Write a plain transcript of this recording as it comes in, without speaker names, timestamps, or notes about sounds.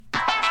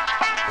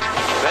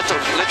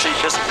literally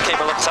just came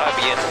alongside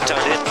me and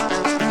turned in.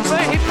 So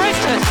he brake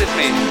tested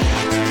me.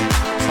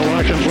 I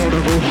like it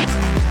vulnerable.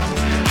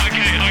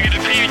 Okay, I'm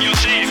gonna pee in your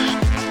seat.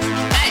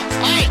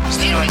 Hey,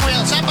 steering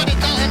wheel, somebody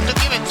tell him to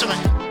give it to me.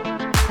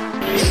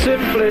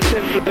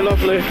 Simply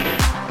lovely.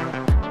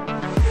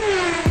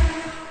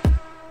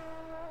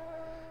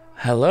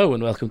 Hello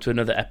and welcome to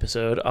another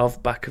episode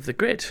of Back of the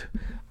Grid.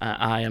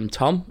 I am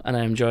Tom and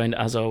I am joined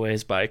as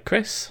always by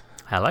Chris.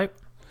 Hello.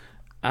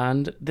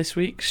 And this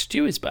week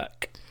Stu is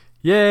back.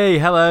 Yay,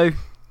 hello.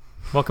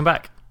 Welcome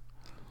back.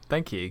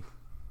 Thank you.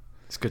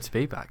 It's good to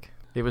be back.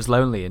 It was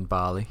lonely in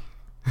Bali.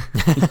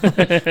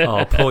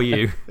 Oh, poor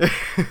you.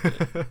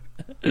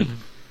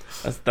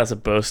 That's a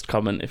boast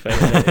comment if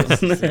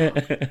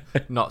ever.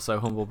 Not so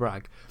humble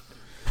brag.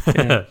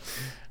 Yeah.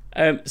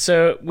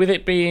 So with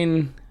it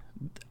being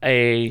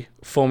a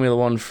Formula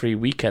One free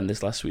weekend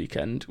this last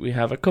weekend, we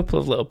have a couple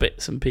of little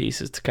bits and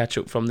pieces to catch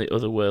up from the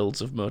other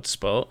worlds of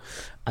motorsport,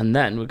 and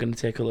then we're going to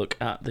take a look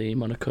at the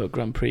Monaco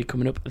Grand Prix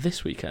coming up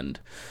this weekend.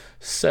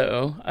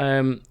 So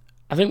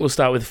I think we'll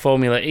start with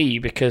Formula E,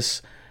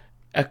 because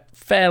a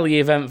fairly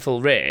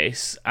eventful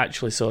race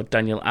actually saw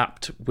Daniel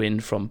Abt win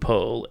from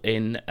pole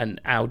in an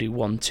Audi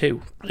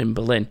 1-2 in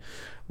Berlin,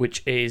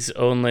 which is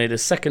only the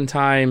second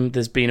time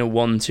there's been a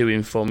 1-2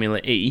 in Formula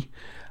E,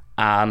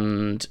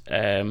 and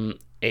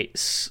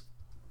it's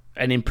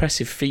an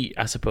impressive feat,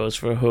 I suppose,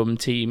 for a home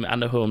team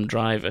and a home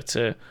driver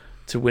to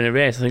win a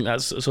race. I think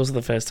it's also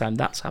the first time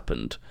that's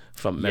happened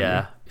from memory.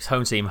 Yeah, it's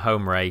home team,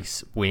 home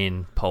race,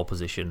 win, pole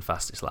position,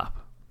 fastest lap.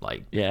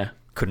 Yeah,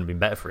 couldn't have been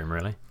better for him,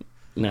 really.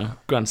 No,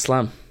 Grand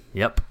Slam.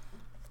 Yep.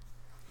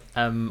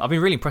 I've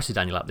been really impressed with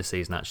Daniel Abt this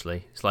season,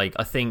 actually. It's I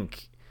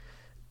think,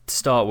 to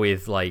start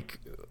with,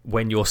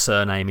 when your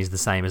surname is the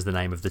same as the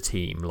name of the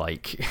team,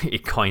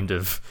 it kind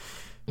of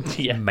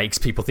makes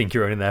people think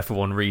you're only there for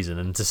one reason.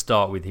 And to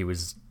start with, he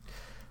was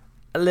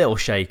a little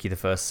shaky the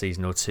first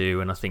season or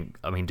two, and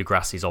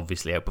Degrassi's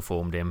obviously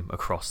outperformed him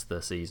across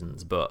the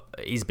seasons, but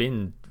he's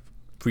been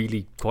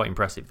really quite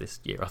impressive this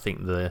year. I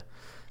think the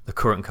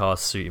current cars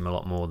suit him a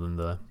lot more than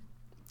the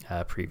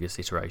previous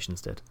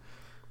iterations did.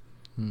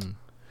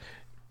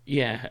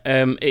 Yeah,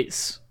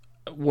 it's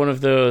one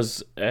of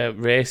those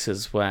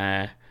races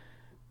where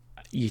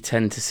you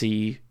tend to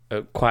see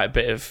quite a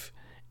bit of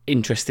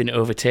interesting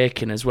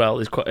overtaking as well.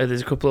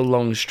 There's a couple of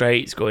long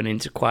straights going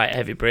into quite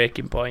heavy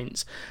braking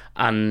points,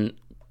 and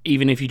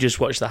even if you just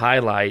watch the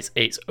highlights,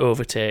 it's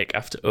overtake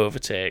after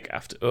overtake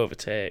after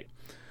overtake.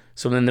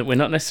 Something that we're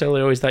not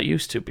necessarily always that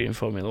used to being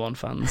Formula One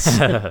fans.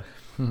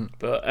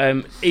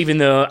 But even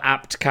though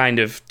Abt kind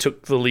of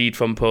took the lead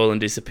from pole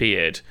and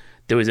disappeared,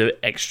 there was an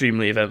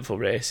extremely eventful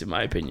race, in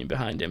my opinion,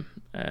 behind him.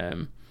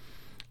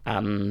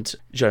 And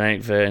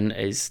Jean-Eric Vergne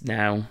is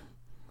now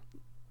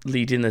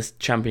leading the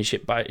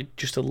championship by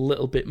just a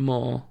little bit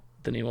more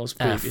than he was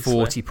previously.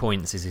 40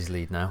 points is his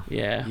lead now.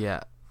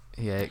 Yeah.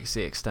 He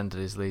extended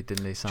his lead,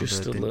 didn't he? Sandra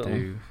Just a didn't little.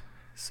 do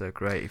so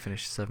great. He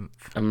finished 7th.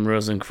 And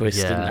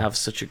Rosenqvist didn't have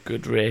such a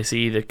good race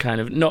either,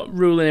 kind of not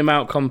ruling him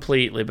out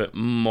completely, but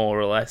more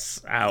or less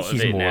out of it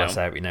now. He's more or less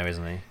out now,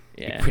 isn't he?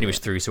 Yeah. He pretty much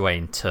threw us away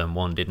in turn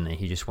 1, didn't he?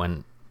 He just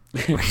went...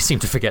 he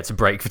seemed to forget to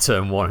brake for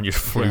turn 1 and just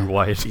flew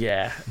wide.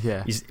 Yeah.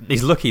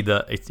 He's lucky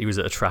that he was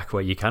at a track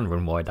where you can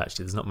run wide,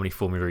 actually. There's not many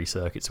Formula E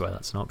circuits where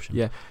that's an option.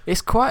 Yeah,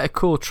 it's quite a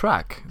cool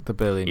track, the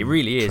Berlin. It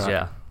really is, track.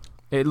 yeah.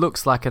 It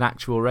looks like an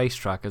actual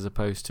racetrack as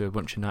opposed to a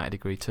bunch of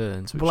 90-degree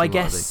turns. Well, I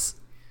guess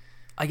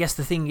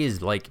the thing is,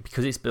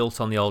 because it's built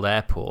on the old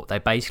airport, they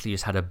basically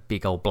just had a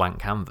big old blank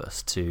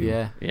canvas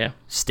to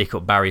stick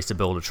up barriers to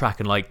build a track.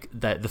 And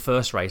the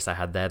first race they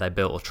had there, they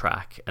built a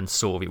track and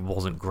sort of it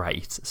wasn't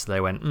great. So they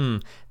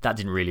went, that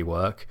didn't really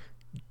work.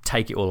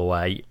 Take it all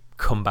away,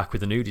 come back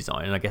with a new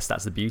design. And I guess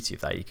that's the beauty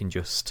of that. You can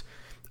just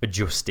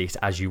adjust it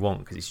as you want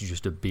because it's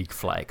just a big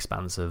flat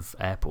expanse of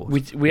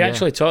airport. We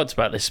actually talked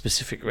about this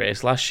specific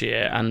race last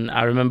year, and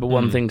I remember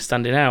one thing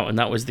standing out, and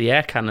that was the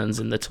air cannons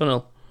in the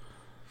tunnel.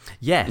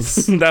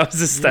 Yes. That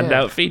was a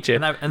standout feature.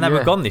 And they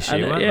were gone this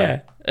year,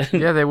 weren't they?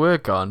 Yeah, they were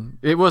gone.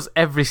 It was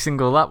every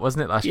single lap,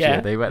 wasn't it, last year?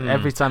 They went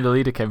every time the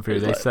leader came through,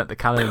 they set the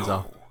cannons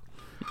off.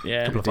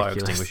 Yeah. A couple of fire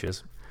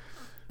extinguishers.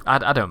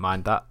 I don't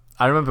mind that.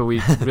 I remember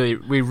we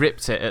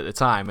ripped it at the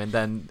time, and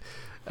then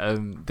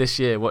this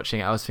year watching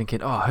it, I was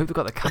thinking, I hope they've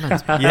got the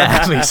cannons.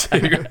 Yeah, me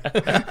too.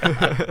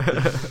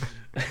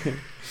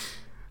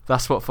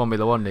 That's what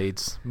Formula One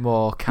needs.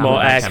 More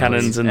air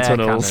cannons and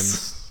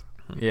tunnels.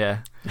 Yeah.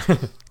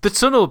 The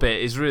tunnel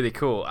bit is really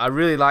cool. I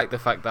really like the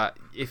fact that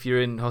if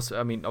you're in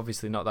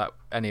obviously not that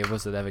any of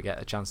us would ever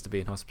get a chance to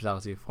be in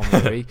hospitality for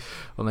Formula 3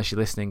 unless you're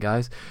listening,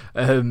 guys.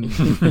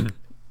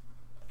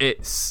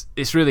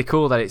 It's really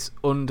cool that it's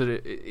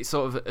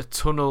sort of a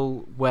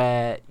tunnel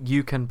where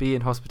you can be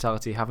in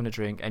hospitality having a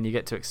drink and you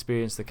get to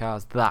experience the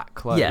cars that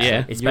close.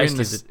 Yeah. It's you're in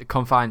this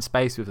confined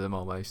space with them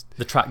almost.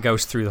 The track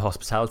goes through the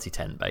hospitality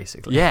tent,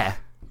 basically. Yeah.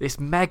 It's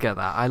mega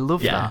that. I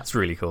love that. Yeah, it's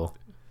really cool.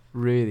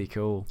 Really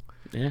cool.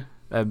 Yeah.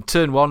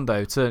 Turn 1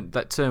 though, turn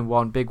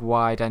 1, big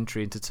wide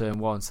entry into turn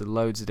 1, so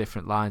loads of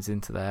different lines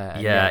into there.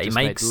 And it just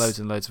makes loads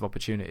and loads of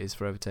opportunities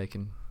for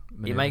overtaking.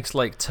 It makes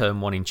like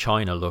turn 1 in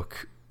China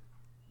look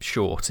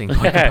short in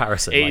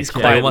comparison. It's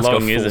like, quite they almost long, go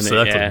full isn't it?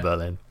 circle Yeah. in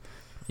Berlin.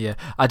 Yeah,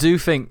 I do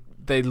think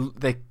they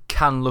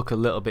can look a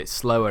little bit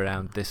slow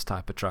around this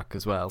type of track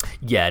as well.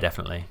 Yeah,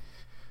 definitely.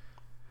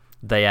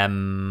 They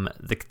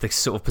the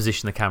sort of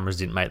position the cameras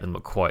didn't make them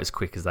look quite as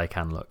quick as they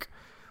can look.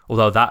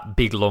 Although that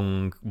big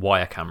long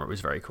wire camera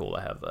was very cool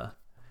they have there.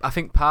 I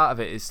think part of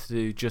it is to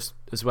do just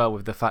as well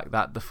with the fact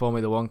that the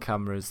Formula 1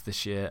 cameras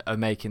this year are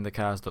making the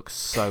cars look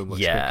so much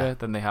quicker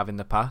than they have in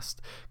the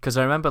past. Because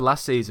I remember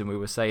last season we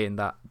were saying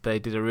that they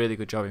did a really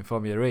good job in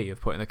Formula E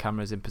of putting the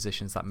cameras in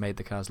positions that made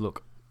the cars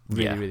look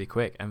really, really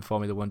quick, and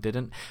Formula 1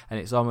 didn't. And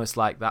it's almost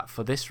like that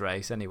for this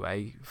race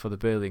anyway, for the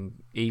Berlin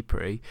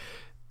E-Prix,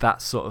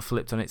 that sort of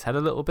flipped on its head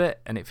a little bit,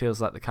 and it feels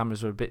like the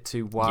cameras were a bit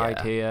too wide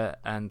here,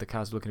 and the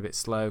cars were looking a bit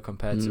slow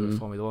compared to a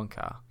Formula 1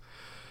 car.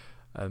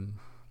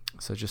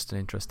 So just an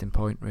interesting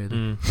point,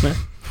 really.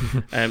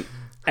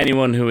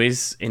 Anyone who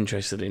is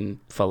interested in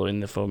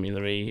following the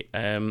Formula E,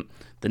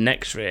 the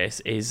next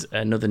race is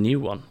another new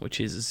one, which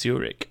is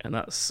Zurich, and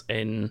that's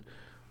in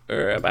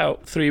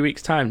about 3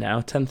 weeks' time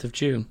now, 10th of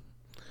June.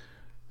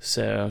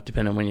 So,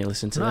 depending on when you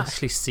listen to I've this.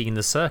 actually seen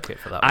the circuit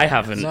for that I one.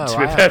 haven't, No, to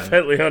be I haven't.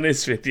 perfectly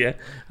honest with you.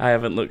 I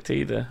haven't looked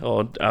either,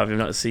 or I've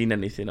not seen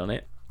anything on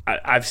it.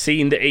 I've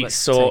seen that it's Let's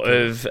sort take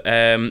of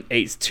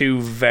it's two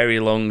very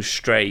long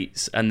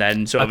straights and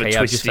then sort of Okay,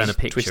 a I've just found a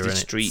picture twisty and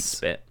streets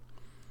bit.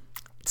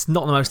 It's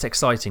not the most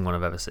exciting one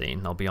I've ever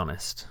seen, I'll be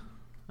honest.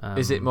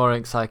 Is it more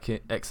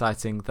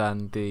exciting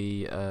than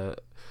the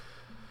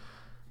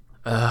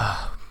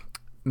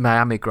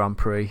Miami Grand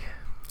Prix?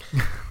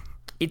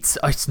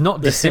 It's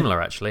not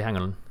dissimilar, actually. Hang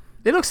on.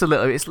 It looks a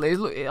little.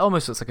 It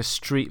almost looks like a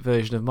street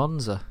version of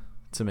Monza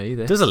to me.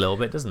 This It does a little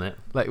bit, doesn't it?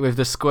 like with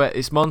the square.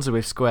 It's Monza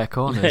with square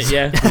corners.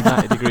 Yeah.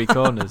 90-degree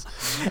corners.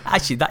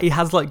 Actually, that it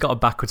has like got a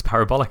backwards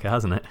parabolica,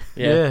 hasn't it?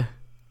 Yeah.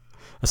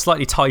 A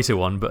slightly tighter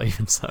one, but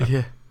even so.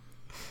 Yeah.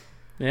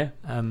 Yeah.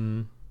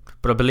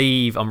 But I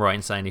believe I'm right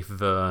in saying if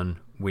Verne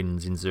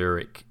wins in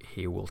Zurich,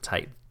 he will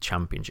take the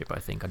championship. I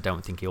think. I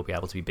don't think he'll be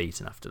able to be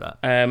beaten after that.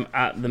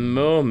 At the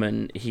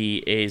moment, he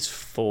is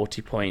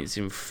 40 points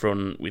in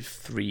front with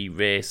 3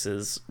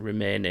 races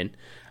remaining,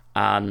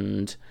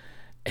 and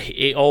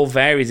it all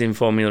varies in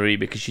Formula E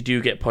because you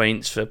do get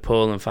points for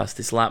pole and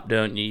fastest lap,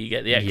 don't you? You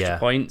get the extra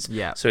points,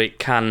 so it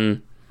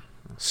can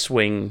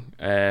swing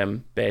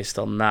based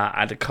on that.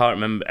 I can't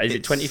remember. Is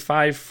it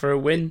 25 for a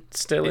win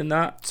still in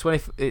that?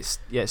 20.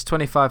 It's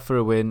 25 for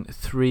a win,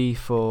 3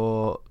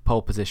 for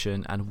pole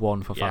position, and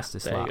 1 for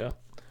fastest there lap. you go.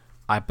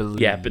 I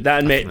believe. Yeah, but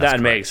that'd make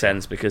correct,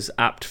 sense because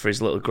Abt for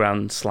his little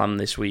Grand Slam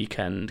this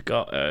weekend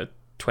got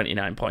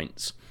 29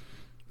 points.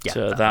 Yeah,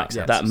 so that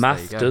that makes sense. math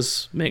There you go.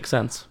 does make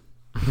sense.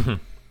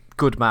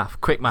 Good math,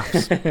 quick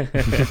maths.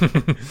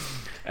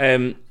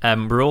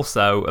 We're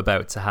also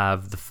about to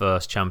have the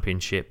first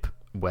championship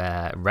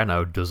where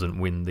Renault doesn't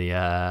win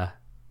the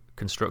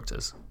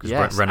constructors because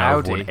Yes, Renault have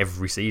Audi. won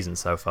every season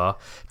so far.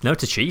 No,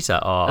 Techeetah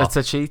are It's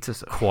a cheater.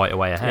 quite a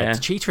way ahead. Yeah.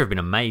 Techeetah have been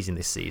amazing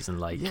this season.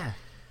 Like Yeah.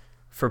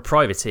 for a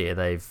privateer,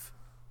 they've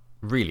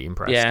really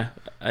impressed. Yeah,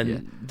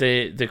 and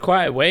they're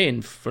quite a way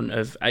in front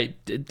of.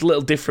 It's a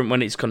little different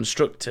when it's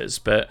constructors,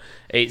 but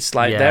it's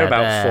like they're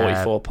about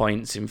 44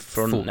 points in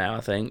front now,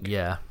 I think.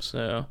 Yeah.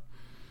 So,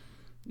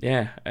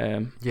 yeah.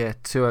 Yeah,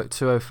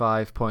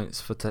 205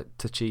 points for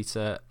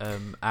Techeetah.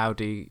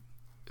 Audi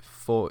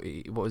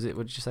 40. What was it?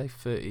 What did you say?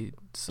 30.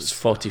 It's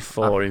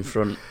 44 in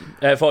front.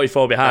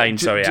 44 behind.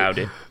 Sorry,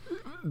 Audi.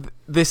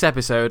 This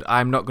episode,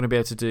 I'm not going to be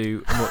able to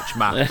do much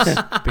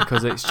maths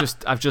because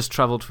I've just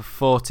travelled for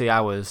 40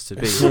 hours to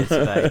be here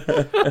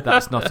today.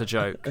 That's not a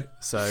joke.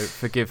 So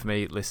forgive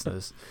me,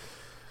 listeners.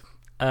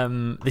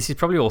 This is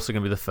probably also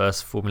going to be the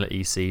first Formula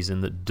E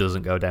season that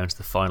doesn't go down to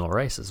the final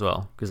race as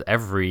well, because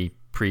every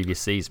previous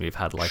season we've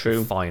had like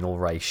a final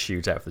race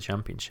shootout for the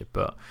championship,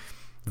 but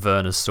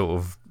Verne's sort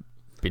of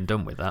been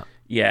done with that.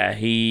 Yeah,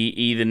 he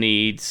either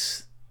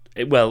needs.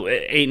 Well,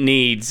 it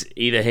needs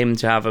either him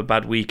to have a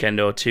bad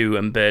weekend or two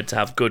and Bird to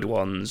have good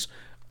ones.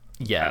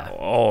 Yeah.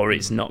 Or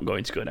it's not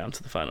going to go down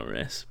to the final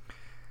race.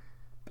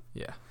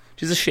 Yeah.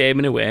 Which is a shame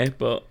in a way,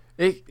 but.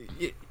 It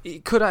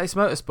could, it's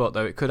motorsport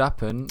though, it could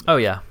happen. Oh,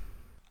 yeah.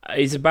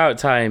 It's about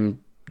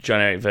time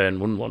John-Eric Verne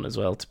won one as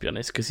well, to be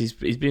honest, because he's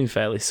been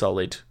fairly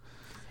solid.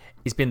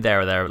 He's been there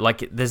or there.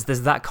 Like there's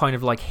that kind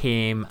of like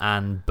him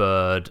and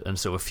Bird and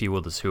sort of a few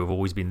others who have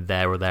always been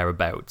there or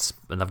thereabouts,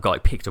 and they've got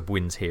like picked up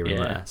wins here and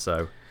there.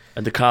 So.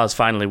 And the car's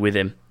finally with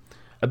him.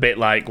 A bit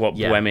like what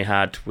Buemi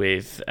had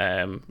with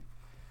the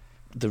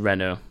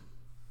Renault.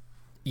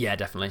 Yeah,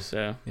 definitely.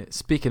 So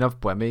speaking of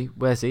Buemi,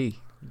 where's he?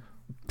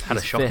 Had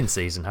a shocking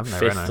season, haven't they,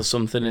 fifth Renault? or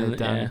something.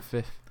 Down in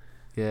 5th.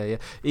 Yeah.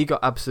 He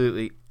got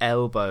absolutely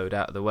elbowed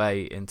out of the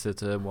way into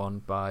turn 1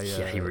 by...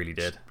 yeah, he really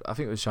did. I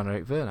think it was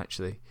Jean-Eric Verne,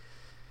 actually.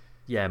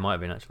 Yeah, it might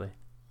have been, actually.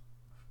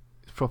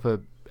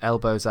 Proper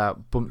elbows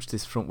out, bumped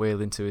his front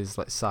wheel into his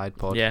side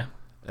pod. Yeah.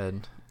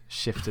 And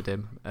shifted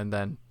him, and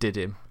then did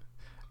him.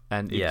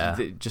 And Yeah.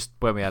 just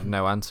when we had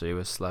no answer, he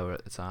was slower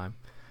at the time.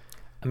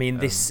 I mean,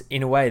 this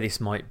in a way, this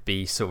might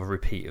be sort of a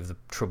repeat of the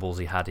troubles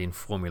he had in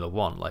Formula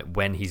One. Like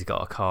when he's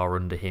got a car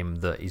under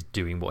him that is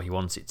doing what he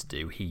wants it to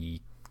do,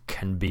 he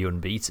can be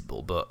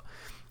unbeatable. But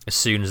as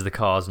soon as the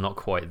car's not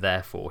quite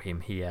there for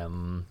him,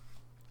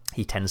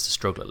 he tends to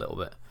struggle a little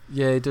bit.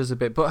 Yeah, he does a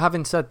bit. But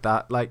having said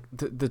that, like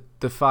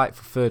the fight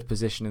for third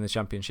position in the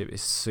championship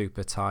is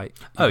super tight.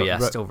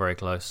 Still very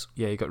close.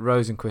 Yeah, you got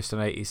Rosenqvist on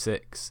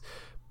 86.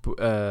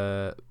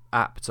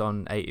 Apt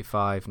on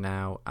 85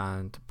 now,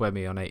 and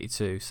Buemi on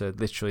 82. So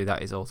literally,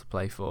 that is all to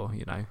play for.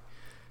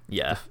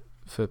 Yeah,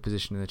 third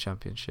position in the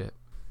championship.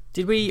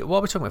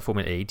 While we're talking about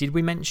Formula E, did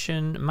we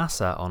mention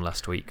Massa on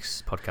last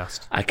week's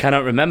podcast? I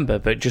cannot remember,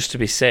 but just to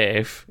be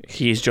safe,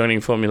 he is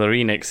joining Formula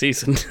E next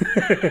season.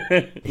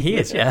 He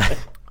is, yeah.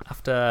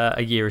 After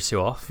a year or two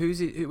off.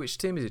 Which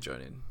team is he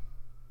joining?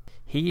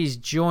 He is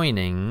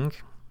joining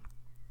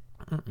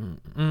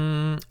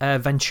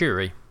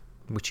Venturi,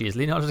 which is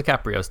Leonardo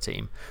DiCaprio's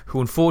team,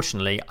 who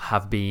unfortunately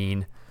have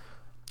been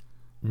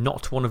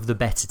not one of the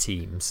better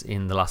teams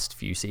in the last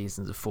few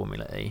seasons of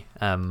Formula E.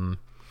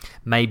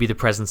 Maybe the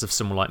presence of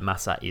someone like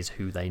Massa is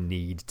who they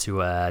need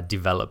to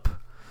develop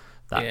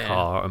that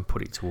car and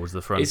put it towards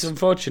the front. It's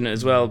unfortunate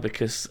as well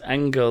because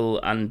Engel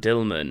and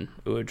Dillman,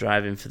 who are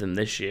driving for them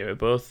this year, are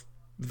both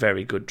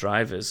very good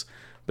drivers.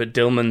 But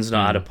Dillman's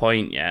not had a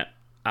point yet,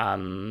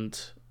 and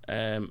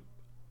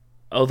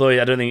although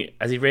I don't think...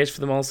 Has he raced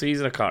for them all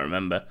season? I can't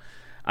remember.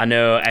 I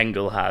know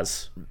Engel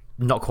has.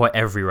 Not quite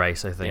every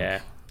race, I think.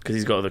 Yeah, because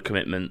he's got other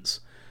commitments.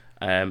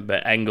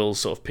 But Engel's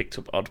sort of picked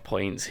up odd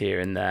points here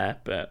and there,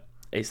 but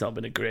it's not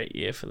been a great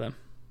year for them.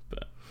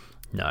 But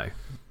no.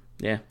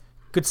 Yeah.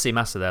 Good to see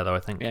Massa there, though, I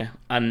think. Yeah,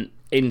 and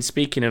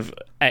speaking of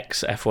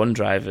ex-F1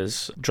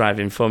 drivers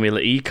driving Formula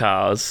E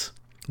cars...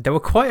 There were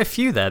quite a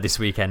few there this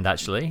weekend,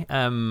 actually.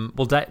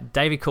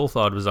 David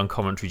Coulthard was on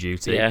commentary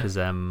duty because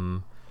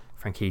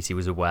Franchitti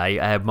was away.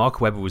 Mark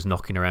Webber was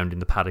knocking around in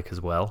the paddock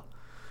as well.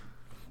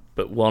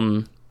 But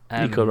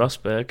Nico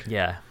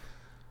Rosberg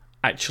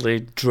actually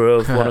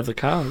drove one of the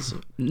cars.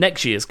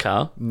 Next year's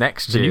car.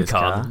 The new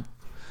car.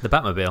 The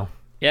Batmobile.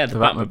 Yeah, the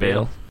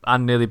Batmobile.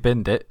 And nearly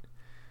binned it.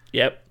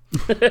 Yep.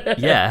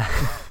 Yeah.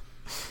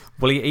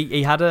 Well,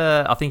 he had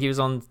I think it was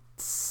on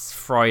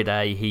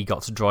Friday, he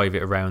got to drive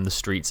it around the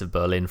streets of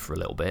Berlin for a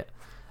little bit.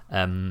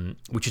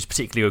 Which is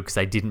particularly good because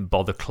they didn't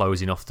bother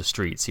closing off the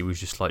streets. He was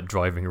just like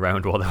driving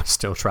around while there was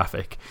still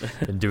traffic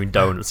and doing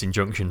donuts in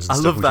junctions and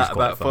stuff. I love that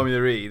about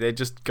Formula E. They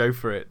just go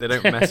for it. They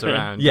don't mess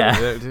around. Yeah.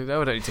 They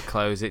don't need to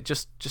close it.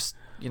 Just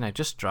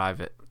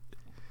drive it.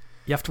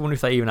 You have to wonder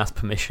if they even asked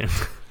permission.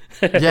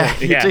 Yeah,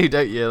 you do,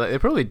 don't you? Like, they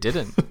probably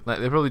didn't. Like,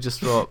 they probably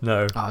just thought,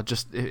 no. Oh,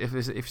 just if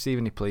you see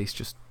any police,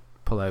 just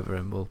pull over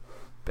and we'll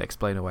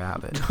explain a way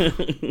out of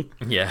it.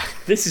 Yeah.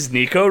 This is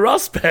Nico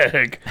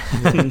Rosberg.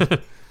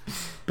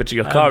 But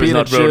your car is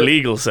not road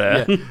legal,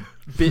 sir.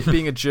 Yeah.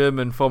 Being a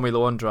German Formula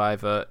One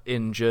driver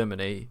in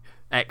Germany,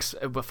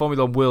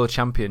 Formula One world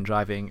champion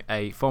driving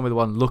a Formula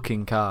One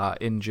looking car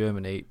in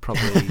Germany,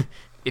 probably,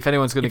 if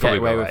anyone's going to get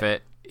away with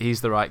it,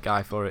 he's the right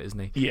guy for it, isn't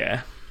he?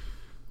 Yeah.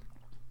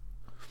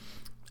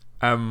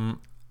 And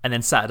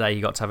then Saturday,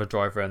 he got to have a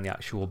drive around the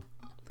actual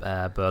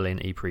Berlin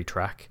Ypres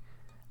track.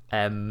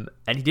 And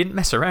he didn't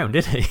mess around,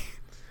 did he?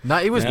 No,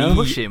 he was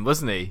pushing,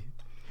 wasn't he?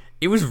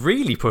 He was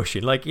really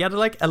pushing. Like, he had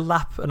like a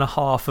lap and a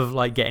half of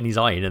like getting his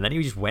eye in, and then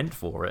he just went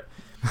for it.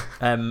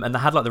 And they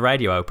had like the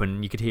radio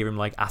open. You could hear him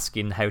like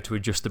asking how to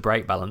adjust the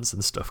brake balance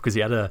and stuff because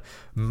he had a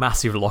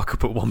massive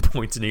lockup at one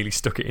point and nearly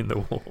stuck it in the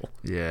wall.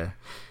 Yeah.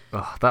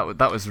 Oh,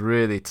 that was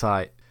really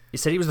tight. He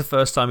said it was the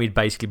first time he'd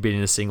basically been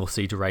in a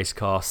single-seater race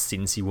car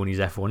since he won his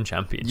F1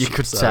 championship. You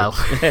could tell.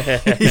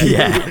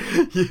 Yeah.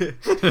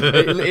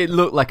 It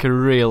looked like a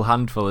real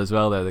handful as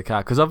well, though, the car.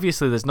 Because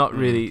obviously there's not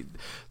really...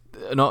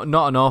 Not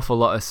an awful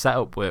lot of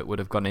setup work would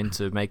have gone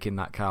into making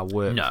that car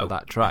work for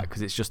that track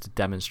because it's just a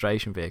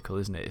demonstration vehicle,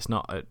 isn't it? It's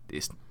not.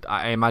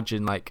 I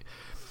imagine like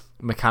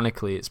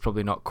mechanically, it's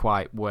probably not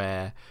quite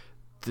where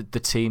the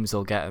teams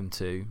will get them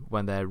to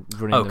when they're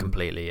running. Oh,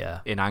 completely,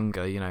 yeah. In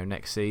anger,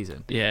 next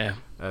season. Yeah.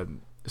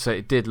 So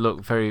it did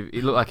look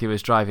It looked like he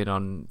was driving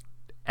on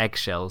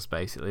eggshells,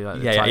 basically.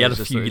 Like he had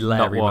a few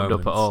not warmed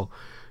moments. up at all.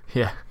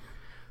 Yeah.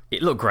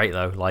 It looked great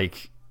though.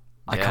 Like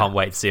I can't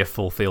wait to see a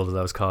full field of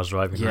those cars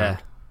driving around.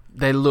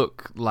 They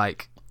look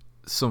like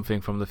something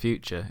from the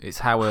future. It's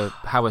how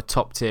a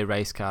top tier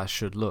race car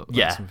should look.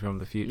 Like something from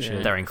the future.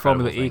 Yeah. They're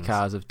incredible. Formula E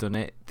cars have done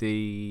it.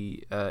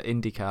 The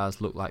Indy cars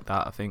look like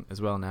that, I think,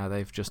 as well now.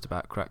 They've just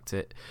about cracked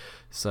it.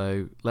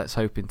 So let's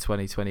hope in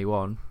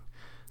 2021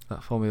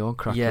 that Formula 1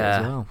 crack it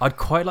as well. I'd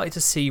quite like to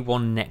see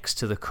one next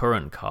to the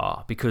current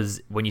car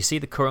because when you see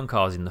the current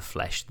cars in the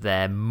flesh,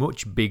 they're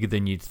much bigger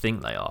than you'd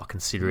think they are,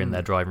 considering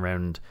they're driving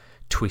around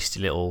twisty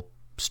little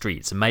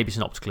streets, and maybe it's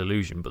an optical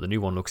illusion, but the new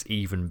one looks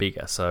even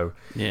bigger. So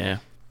yeah,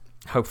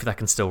 hopefully they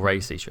can still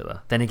race each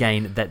other. Then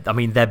again,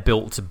 they're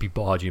built to be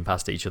barging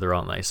past each other,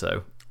 aren't they?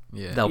 So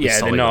they'll be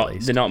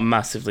solid. They're not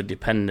massively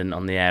dependent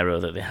on the aero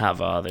that they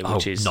have, are they?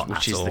 Which is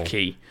the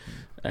key.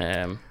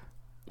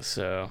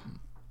 So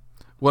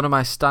One of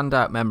my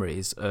standout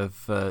memories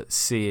of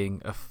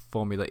seeing a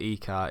Formula E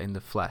car in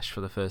the flesh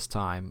for the first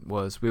time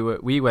was we were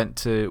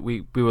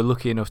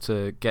lucky enough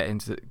to get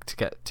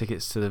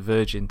tickets to the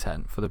Virgin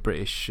tent for the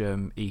British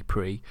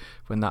E-Prix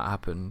when that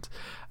happened,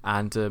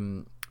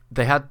 and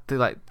they had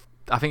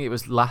I think it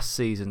was last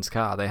season's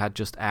car they had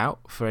just out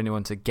for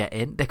anyone to get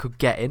in. They could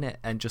get in it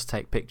and just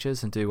take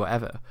pictures and do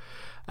whatever.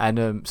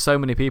 And so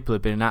many people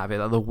had been out of it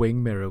that the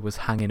wing mirror was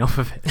hanging off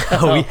of it.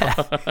 Oh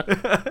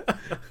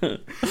yeah.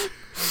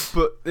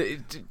 But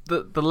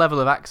the level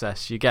of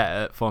access you get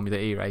at Formula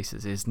E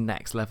races is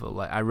next level.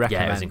 Like, I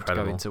recommend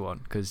going to one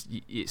because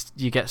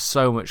you get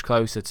so much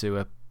closer to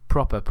a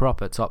proper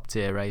top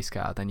tier race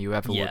car than you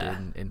ever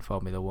would in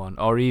Formula 1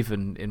 or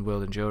even in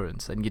World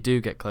Endurance, and you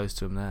do get close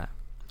to them there.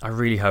 I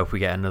really hope we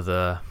get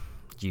another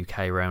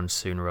UK round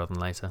sooner rather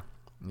than later.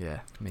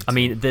 Yeah, me too. I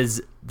mean,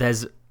 there's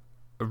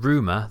a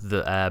rumour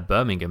that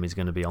Birmingham is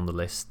going to be on the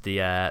list.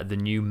 The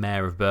new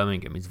mayor of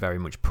Birmingham is very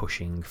much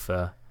pushing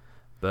for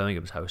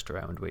Birmingham's host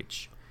around,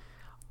 which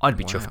I'd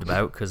be chuffed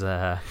about because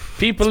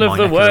people of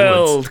the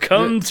world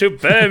come to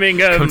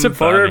Birmingham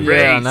for a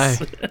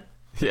race.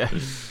 Yeah,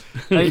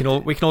 we can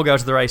all go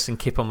to the race and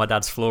kip on my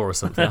dad's floor or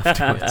something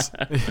afterwards.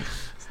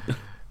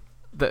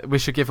 We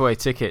should give away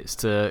tickets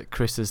to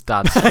Chris's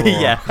dad's floor.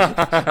 Yeah,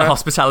 a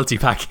hospitality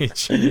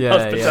package.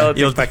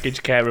 Hospitality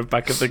package care of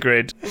back of the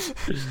grid.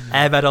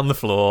 Airbed on the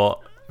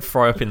floor,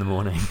 fry up in the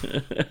morning.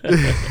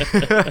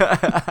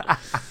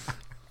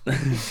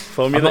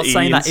 Formula I'm not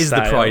saying E that is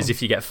style. the prize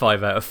if you get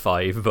 5 out of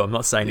 5, but I'm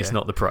not saying it's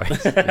not the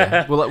prize.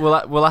 Yeah.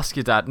 We'll ask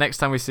your dad next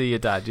time we see your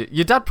dad.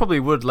 Your dad probably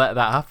would let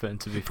that happen.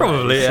 To be fair.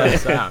 Probably,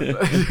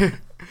 yeah.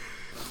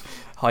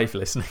 Hi for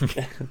listening.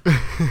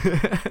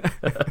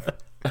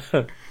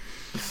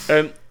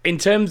 In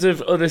terms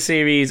of other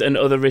series and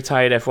other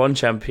retired F1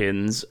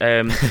 champions,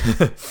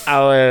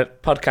 our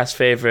podcast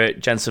favourite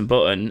Jenson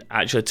Button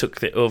actually took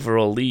the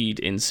overall lead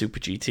in Super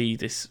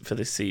GT for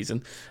this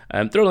season.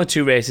 There are only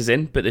 2 races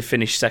in, but they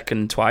finished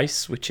second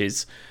twice, which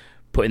is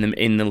putting them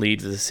in the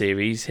lead of the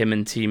series. Him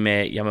and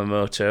teammate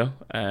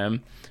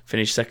Yamamoto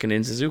finished second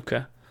in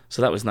Suzuka,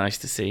 so that was nice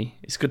to see.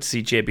 It's good to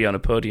see JB on a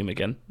podium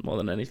again, more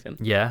than anything.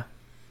 Yeah,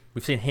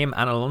 we've seen him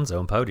and Alonso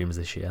on podiums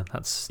this year.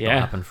 That's not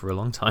happened for a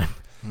long time.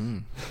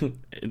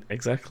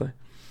 Exactly.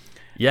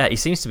 Yeah, he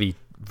seems to be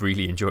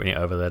really enjoying it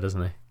over there,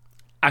 doesn't he?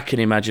 I can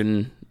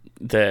imagine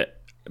that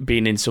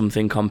being in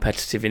something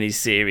competitive in his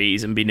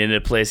series and being in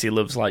a place he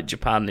loves like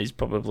Japan is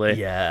probably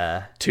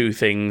 2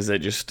 things that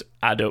just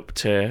add up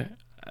to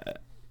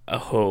a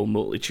whole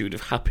multitude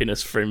of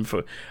happiness for him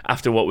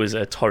after what was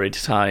a torrid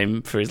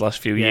time for his last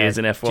few years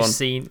in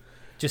F1.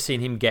 Just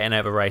seeing him getting out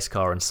of a race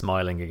car and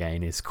smiling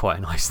again is quite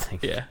a nice thing.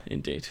 Yeah,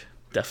 indeed.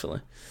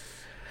 Definitely.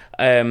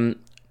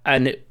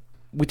 And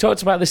we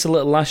talked about this a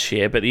little last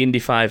year, but the Indy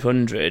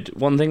 500,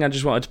 one thing I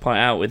just wanted to point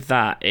out with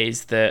that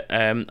is that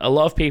a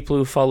lot of people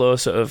who follow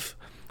sort of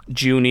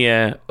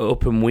junior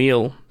open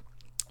wheel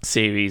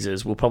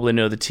series will probably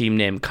know the team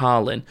name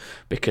Carlin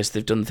because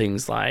they've done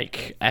things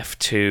like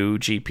F2,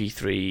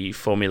 GP3,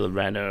 Formula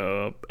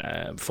Renault,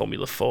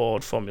 Formula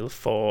Ford, Formula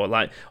 4,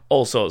 like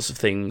all sorts of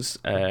things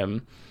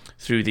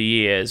through the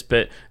years.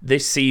 But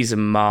this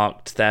season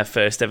marked their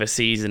first ever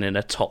season in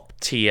a top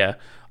tier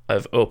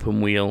of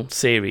open wheel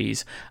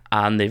series,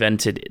 and they've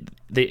entered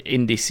the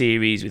Indy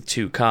series with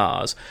 2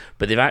 cars,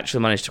 but they've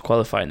actually managed to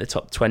qualify in the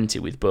top 20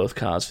 with both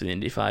cars for the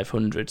Indy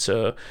 500.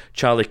 So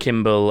Charlie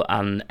Kimball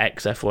and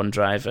ex-F1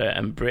 driver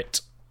and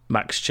Brit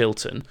Max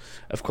Chilton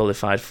have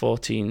qualified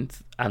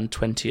 14th and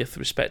 20th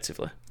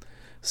respectively.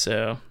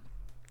 So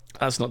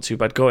that's not too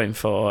bad going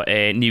for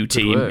a new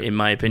team, in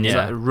my opinion. Is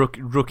that a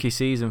rookie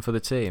season for the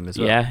team as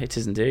well? Yeah, it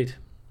is indeed.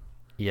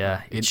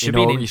 Yeah, you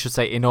should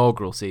say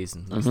inaugural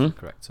season. That's the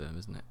correct term,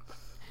 isn't it?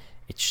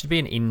 It should be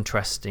an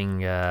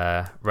interesting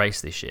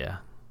race this year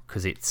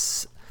because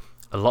it's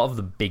a lot of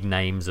the big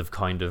names have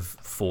kind of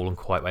fallen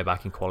quite way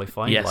back in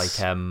qualifying. Yes.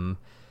 Like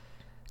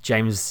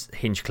James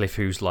Hinchcliffe,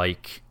 who's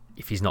like,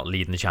 if he's not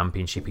leading the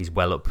championship, he's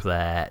well up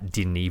there,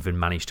 didn't even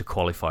manage to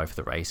qualify for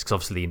the race because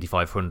obviously the Indy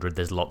 500,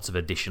 there's lots of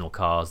additional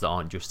cars that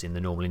aren't just in the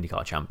normal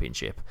IndyCar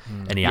championship,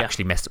 and he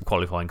actually messed up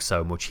qualifying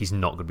so much he's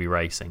not going to be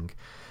racing.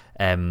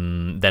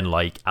 Then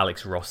like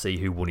Alex Rossi,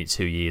 who won it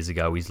 2 years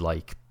ago, he's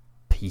like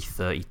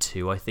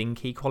P32, I think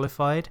he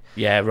qualified.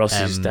 Yeah,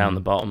 Rossi's down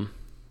the bottom.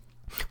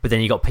 But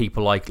then you got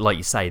people like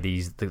you say,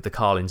 the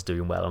Carlin's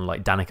doing well, and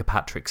like Danica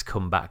Patrick's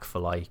come back for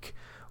like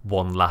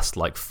one last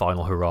like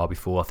final hurrah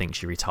before I think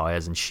she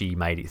retires, and she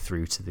made it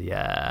through to the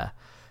I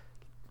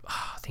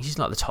think she's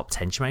like the top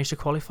 10 she managed to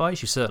qualify.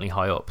 She's certainly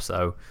high up,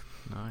 so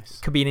nice.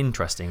 Could be an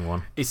interesting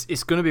one.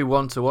 It's going to be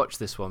one to watch,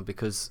 this one,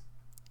 because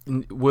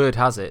word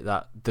has it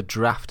that the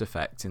draft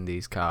effect in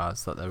these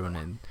cars that they're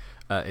running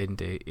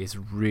Indy is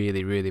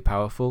really, really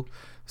powerful.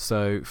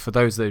 So for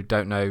those that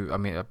don't know, I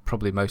mean,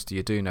 probably most of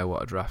you do know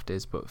what a draft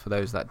is, but for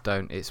those that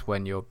don't, it's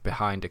when you're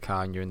behind a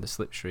car and you're in the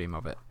slipstream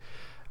of it.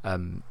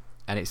 And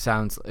it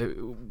sounds,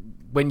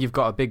 when you've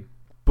got a big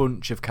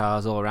bunch of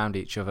cars all around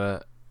each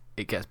other,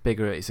 it gets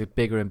bigger. It's a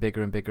bigger and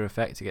bigger and bigger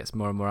effect. It gets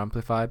more and more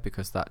amplified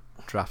because that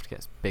draft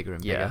gets bigger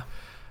and bigger.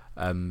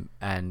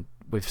 And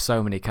with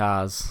so many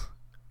cars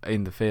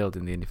in the field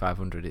in the Indy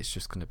 500, it's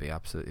just going to be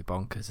absolutely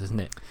bonkers, isn't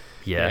it?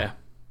 Yeah.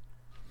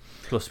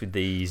 Plus, with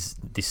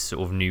this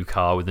sort of new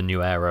car with the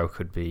new aero,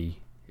 it'd be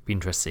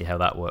interesting to see how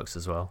that works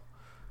as well.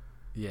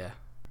 Yeah.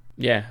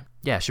 Yeah.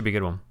 Yeah, should be a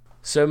good one.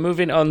 So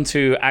moving on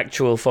to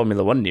actual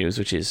Formula One news,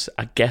 which is,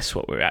 I guess,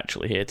 what we're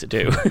actually here to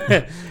do.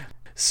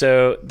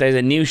 So there's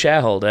a new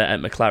shareholder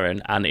at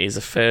McLaren, and it is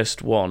the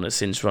first one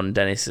since Ron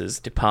Dennis's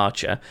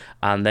departure,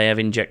 and they have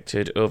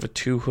injected over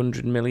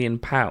 £200 million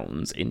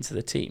into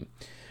the team.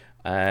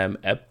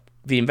 The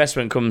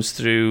investment comes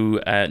through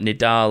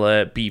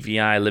Nidala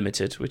BVI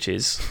Limited, which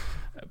is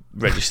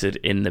registered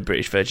in the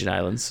British Virgin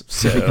Islands.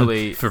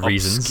 Typically for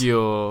reasons.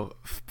 Obscure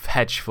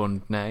hedge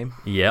fund name.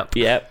 Yep.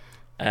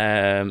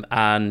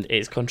 And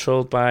it's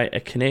controlled by a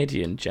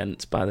Canadian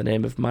gent by the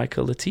name of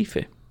Michael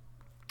Latifi.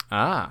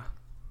 Ah.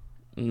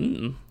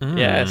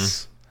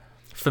 Yes.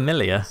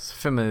 Familiar. It's a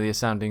familiar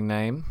sounding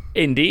name.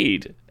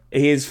 Indeed.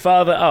 He is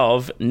father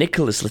of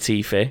Nicholas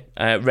Latifi,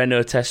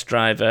 Renault test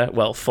driver,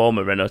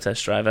 former Renault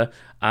test driver,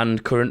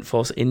 and current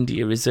Force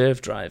India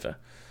reserve driver.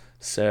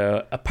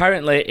 So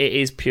apparently it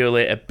is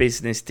purely a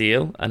business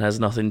deal and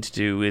has nothing to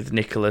do with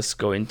Nicholas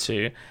going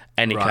to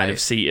any kind of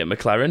seat at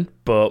McLaren,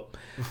 but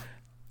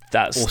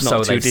that's Also,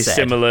 not too they've said.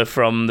 dissimilar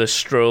from the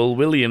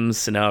Stroll-Williams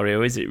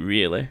scenario, is it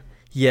really?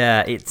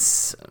 Yeah,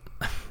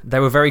 they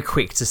were very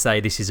quick to say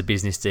this is a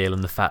business deal,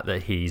 and the fact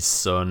that his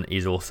son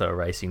is also a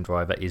racing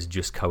driver is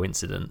just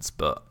coincidence,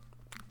 but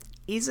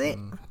is it?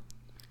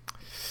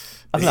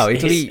 I don't know.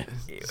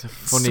 It's a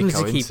funny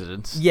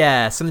coincidence.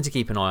 Something to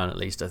keep an eye on at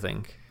least, I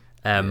think.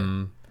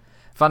 Van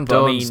but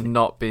Dorn's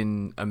not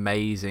been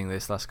amazing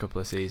this last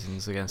couple of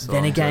seasons against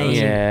Then Alonso. again,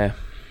 Yeah.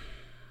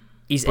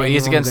 But he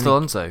is against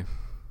Alonso.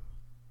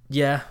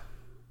 Yeah.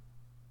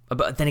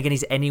 But then again,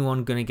 is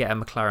anyone going to get a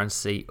McLaren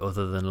seat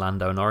other than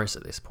Lando Norris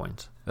at this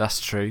point? That's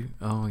true.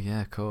 Oh,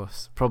 yeah, of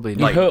course. Probably You'd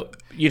not. hope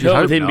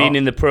with him not. being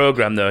in the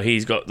programme, though,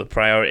 he's got the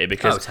priority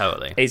because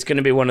totally. it's going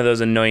to be one of those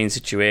annoying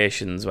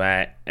situations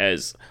where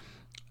as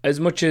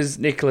much as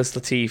Nicholas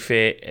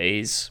Latifi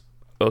is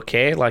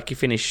okay, like he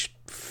finished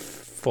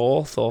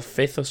 4th or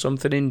 5th or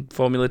something in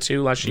Formula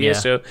 2 last year,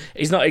 so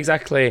he's not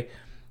exactly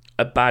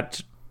a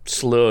bad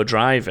slow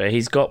driver.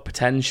 He's got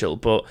potential,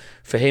 but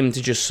for him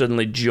to just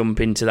suddenly jump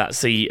into that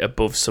seat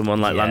above someone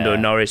like Lando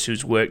Norris,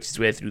 who's worked his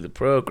way through the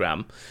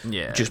programme,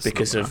 just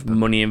because of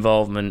money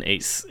involvement,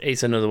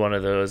 it's another one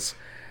of those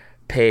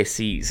pay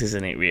seats,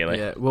 isn't it, really?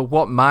 Yeah. Well,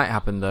 what might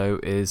happen, though,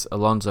 is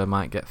Alonso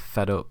might get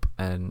fed up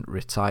and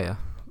retire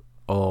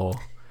or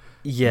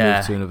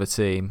move to another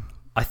team.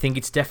 I think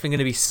it's definitely going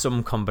to be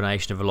some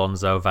combination of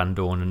Alonso, Van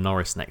Dorn and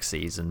Norris next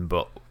season,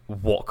 but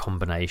what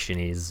combination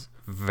is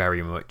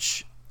very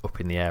much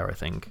up in the air, I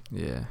think.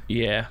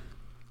 Yeah.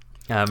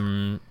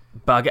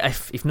 But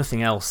if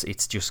nothing else,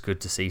 it's just good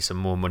to see some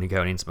more money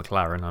going into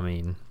McLaren. I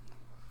mean,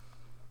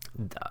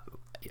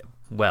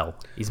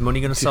 is money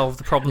going to solve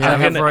the problems? I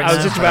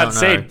was just about to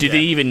say, do they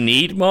even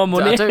need more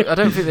money? I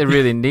don't think they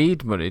really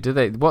need money, do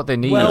they? What they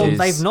need is...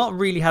 they've not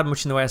really had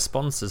much in the way of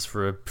sponsors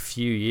for a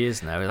few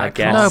years now. I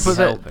guess. No, but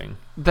helping.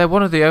 They're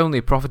one of the only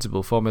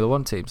profitable Formula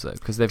One teams, though,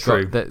 because they've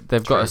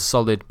got a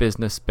solid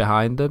business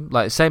behind them.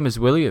 Like same as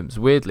Williams.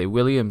 Weirdly,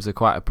 Williams are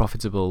quite a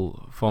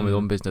profitable Formula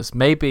One business.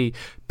 Maybe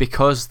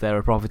because they're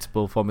a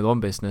profitable Formula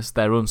One business,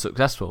 they're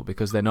unsuccessful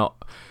because they're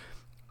not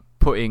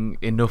putting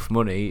enough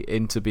money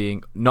into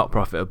being not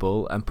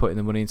profitable and putting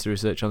the money into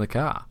research on the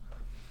car.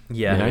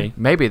 Yeah,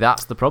 maybe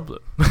that's the problem.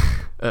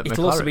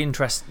 It'll also be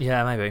interesting.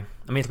 Yeah, maybe.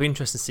 I mean, it'll be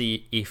interesting to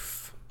see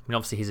if. I mean,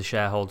 obviously he's a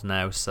shareholder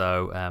now,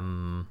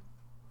 so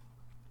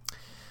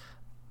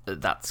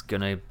that's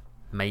gonna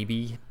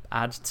maybe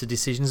add to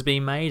decisions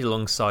being made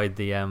alongside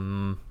the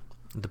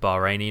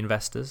Bahraini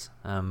investors.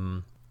 I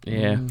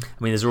mean,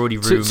 there's already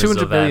rumours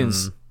 200 of million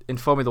in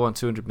Formula One.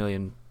 £200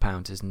 million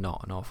is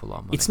not an awful lot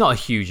of money. It's not a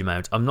huge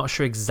amount. I'm not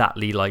sure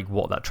exactly like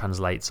what that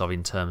translates of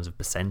in terms of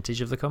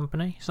percentage of the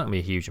company. It's not gonna be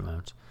a huge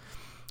amount.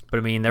 But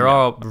I mean, there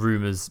are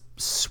rumours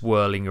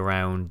swirling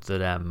around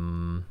that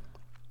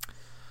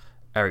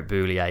Eric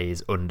Boullier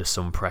is under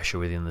some pressure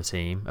within the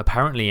team.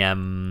 Apparently,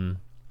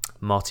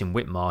 Martin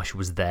Whitmarsh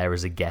was there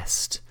as a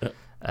guest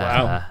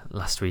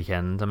last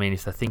weekend. I mean,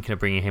 if they're thinking of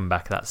bringing him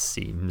back, that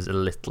seems a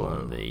little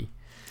on the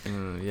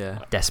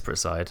desperate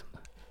side.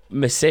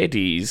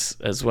 Mercedes,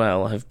 as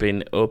well, have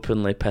been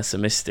openly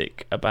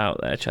pessimistic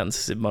about their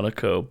chances in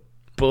Monaco,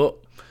 but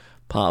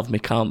part of me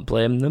can't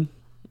blame them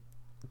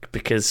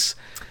because...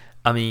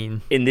 I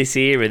mean, in this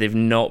era, they've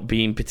not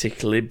been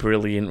particularly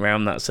brilliant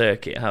round that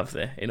circuit, have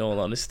they? In all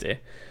honesty,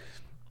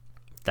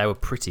 they were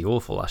pretty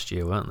awful last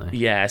year, weren't they?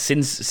 Yeah,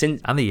 since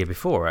and the year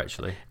before,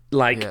 actually.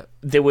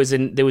 There was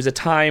a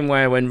time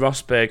where when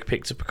Rosberg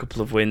picked up a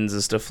couple of wins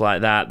and stuff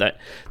like that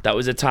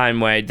was a time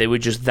where they were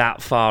just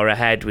that far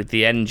ahead with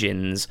the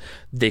engines.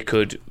 They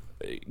could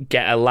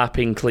get a lap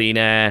in clean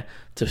air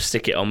to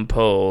stick it on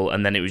pole,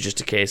 and then it was just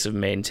a case of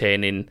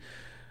maintaining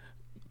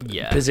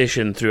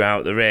position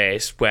throughout the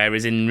race,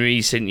 whereas in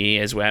recent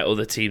years where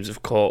other teams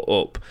have caught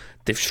up,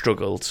 they've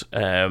struggled.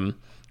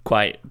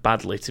 quite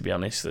badly, to be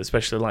honest,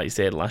 especially like you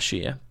said last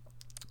year.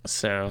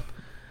 So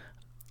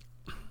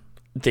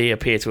they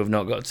appear to have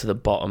not got to the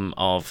bottom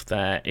of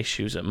their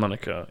issues at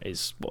Monaco,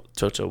 is what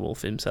Toto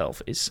Wolff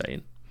himself is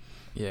saying.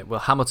 Yeah, well,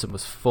 Hamilton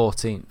was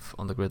 14th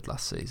on the grid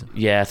last season.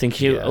 Yeah, I think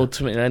he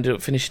ultimately ended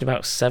up finishing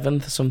about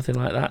 7th or something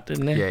like that,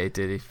 didn't he? Yeah, he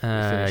did. He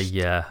finished,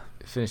 Yeah.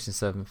 finished in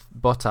 7th.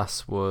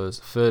 Bottas was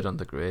 3rd on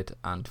the grid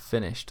and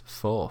finished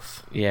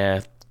 4th.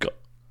 Yeah, got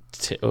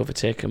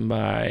overtaken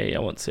by, I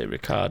want to say,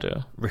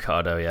 Ricciardo.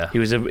 Ricciardo, yeah. He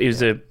was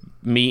a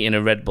meat in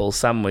a Red Bull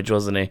sandwich,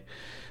 wasn't he?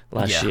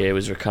 Last year it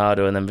was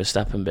Ricciardo and then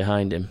Verstappen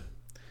behind him.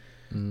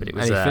 But it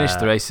was, and he finished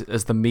the race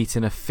as the meat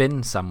in a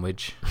Finn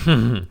sandwich.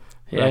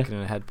 Yeah.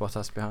 Reckoning ahead,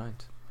 Bottas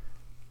behind.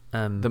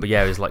 But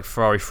yeah, it was like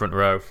Ferrari front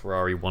row,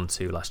 Ferrari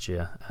 1-2 last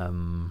year.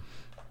 And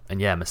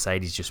yeah,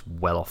 Mercedes just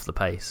well off the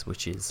pace,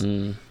 which is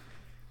a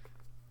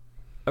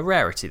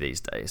rarity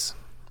these days.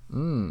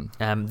 Then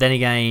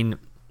again,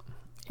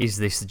 is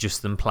this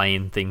just them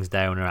playing things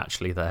down, or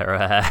actually they're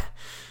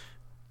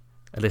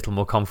a little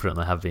more confident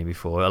than they have been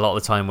before? A lot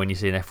of the time when you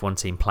see an F1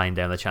 team playing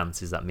down their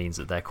chances, that means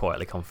that they're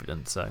quietly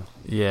confident. So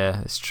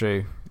yeah, it's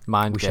true.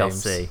 Mind we games. shall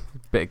see.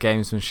 Bit of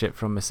gamesmanship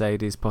from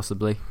Mercedes,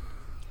 possibly.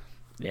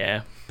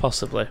 Yeah,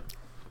 possibly.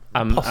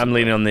 I'm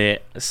leaning on the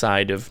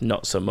side of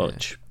not so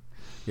much.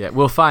 Yeah,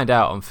 we'll find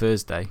out on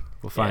Thursday.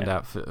 We'll find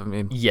out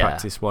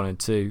practice 1 and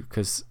 2,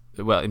 because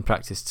in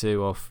practice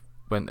 2 or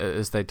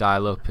as they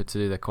dial up to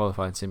do their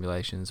qualifying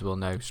simulations, we'll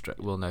know straight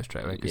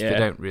away, because they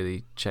don't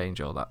really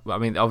change all that. I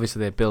mean,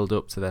 obviously they build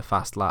up to their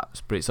fast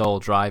laps, but it's all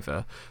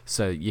driver,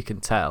 so you can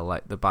tell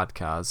like the bad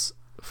cars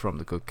from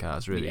the good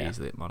cars really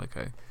easily at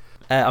Monaco.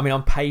 I mean,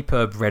 on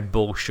paper, Red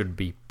Bull should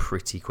be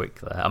pretty quick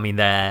there. I mean,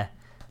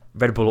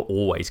 Red Bull are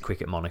always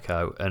quick at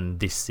Monaco, and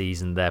this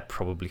season they're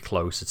probably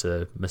closer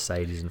to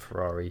Mercedes and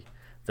Ferrari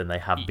than they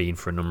have been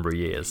for a number of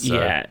years. So.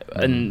 Yeah,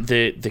 and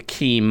the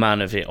key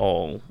man of it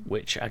all,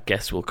 which I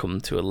guess we'll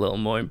come to a little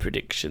more in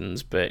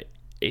predictions, but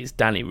it's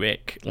Danny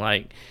Rick.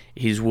 Like,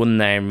 he's won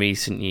there in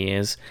recent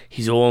years.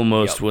 He's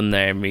almost won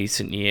there in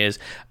recent years.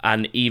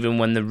 And even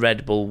when the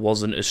Red Bull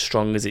wasn't as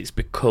strong as it's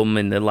become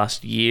in the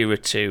last year or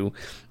two,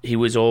 he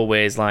was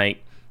always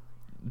like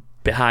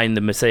behind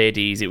the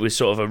Mercedes. It was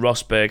sort of a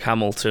Rosberg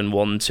Hamilton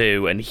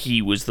 1-2, and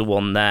he was the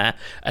one there.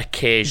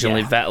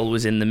 Occasionally Vettel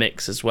was in the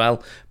mix as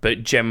well,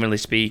 but generally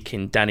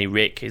speaking, Danny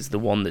Rick is the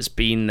one that's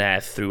been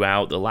there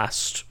throughout the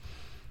last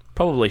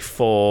probably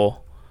 4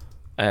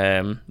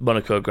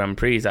 Monaco Grand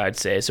Prix, I'd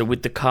say. So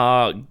with the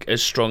car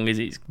as strong as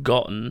it's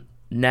gotten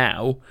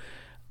now,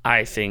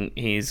 I think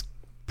he's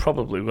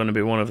probably going to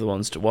be one of the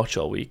ones to watch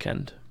all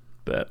weekend.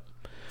 But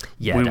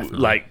definitely.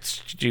 Like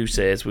Stu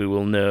says, we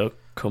will know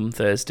come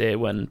Thursday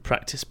when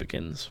practice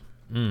begins.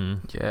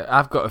 Yeah,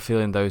 I've got a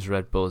feeling those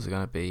Red Bulls are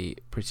going to be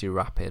pretty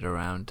rapid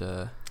around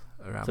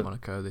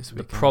Monaco this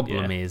weekend. The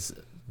problem is,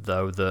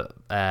 though, that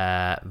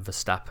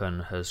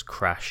Verstappen has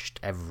crashed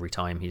every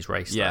time he's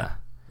raced there.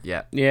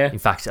 Yeah. In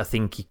fact, I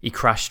think he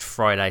crashed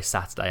Friday,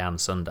 Saturday,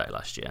 and Sunday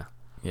last year.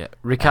 Yeah,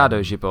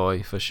 Ricciardo's your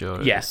boy for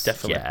sure. Yes,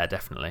 definitely. Yeah,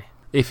 definitely.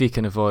 If he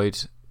can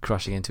avoid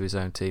crashing into his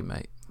own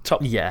teammate.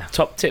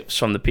 Top tips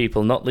from the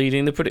people not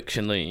leading the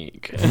prediction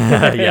league.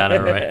 Yeah, I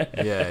know, right?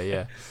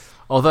 Yeah.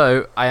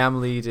 Although I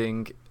am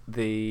leading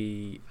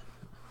the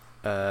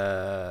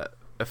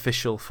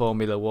official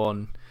Formula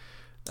One.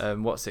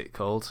 What's it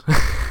called?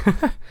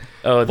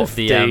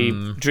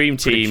 The Dream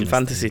Team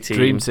Fantasy Team.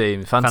 Dream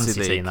Team Fantasy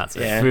League. Team, that's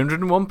it. Yeah.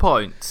 301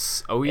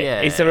 points. Oh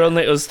yeah. Is there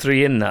only us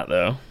 3 in that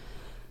though?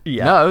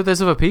 Yeah. No,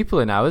 there's other people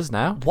in ours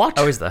now. What?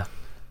 Oh, is there?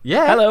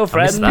 Yeah. Hello,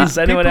 friends.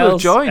 Anyone People have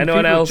else? joined.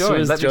 Anyone People have else who joined.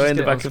 has Let me just joined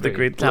get the it on back of the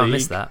screen. grid No, I league?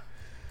 missed that.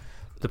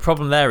 The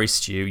problem there is,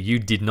 Stu, you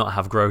did not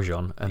have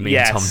Grosjean, and me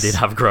Yes. and Tom did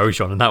have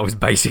Grosjean, and that was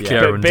basically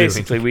our But undoing.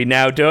 basically, we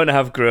now don't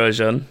have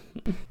Grosjean,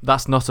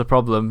 That's not a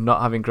problem.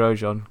 Not having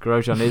Grosjean.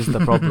 Grosjean is the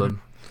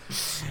problem.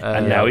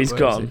 and now he's where is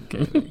gone.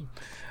 it?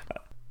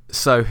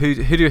 So who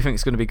do you think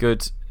is going to be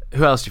good?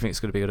 Who else do you think is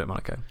going to be good at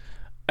Monaco?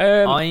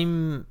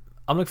 I'm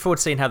looking forward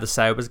to seeing how the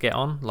Saubers get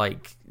on.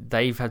 Like,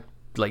 they've had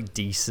like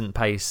decent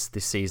pace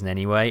this season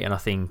anyway, and I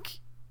think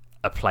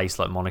a place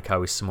like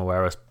Monaco is somewhere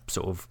where a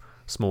sort of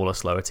smaller,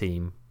 slower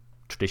team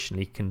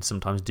traditionally can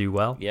sometimes do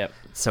well. Yep.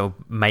 So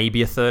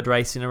maybe a 3rd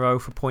race in a row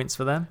for points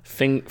for them.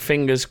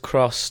 Fingers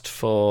crossed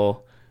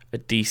for a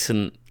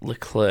decent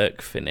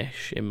Leclerc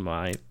finish, in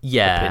my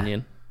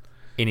opinion.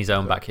 In his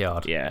own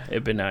backyard. Yeah,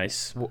 it'd be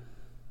nice.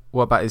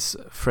 What about his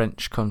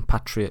French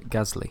compatriot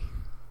Gasly?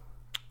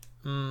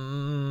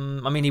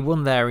 I mean, he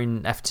won there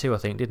in F2, I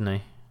think, didn't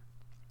he?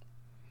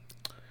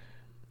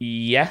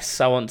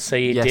 Yes, I want to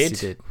say he Yes, did.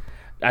 he did.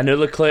 I know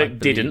Leclerc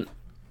believe. didn't,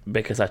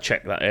 because I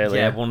checked that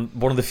earlier. Yeah, one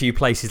of the few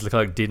places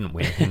Leclerc didn't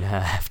win in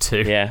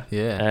F2.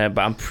 Yeah.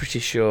 But I'm pretty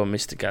sure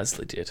Mr.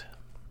 Gasly did.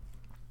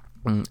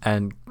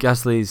 And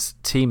Gasly's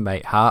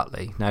teammate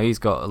Hartley. Now he's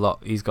got a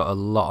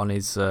lot on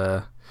his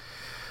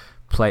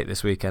plate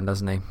this weekend,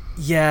 hasn't he?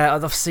 Yeah,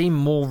 I've seen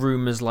more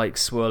rumours like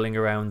swirling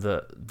around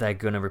that they're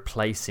going to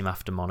replace him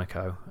after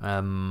Monaco.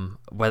 How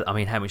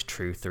much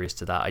truth there is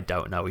to that, I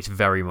don't know. It's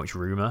very much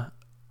rumour.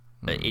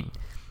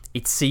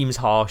 it seems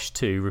harsh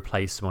to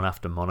replace someone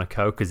after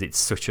Monaco because it's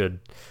such a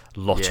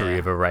lottery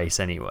of a race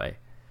anyway.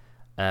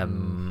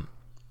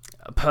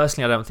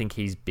 Personally, I don't think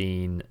he's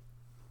been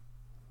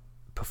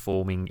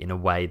performing in a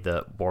way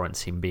that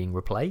warrants him being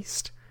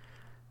replaced.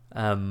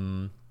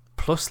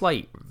 Plus,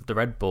 like, the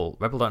Red Bull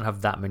don't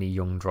have that many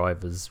young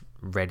drivers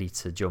ready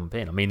to jump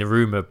in. I mean, the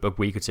rumour a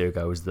week or two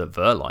ago was that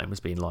Wehrlein was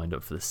being lined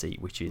up for the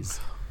seat, which is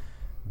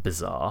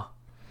bizarre.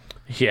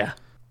 Yeah.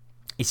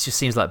 It just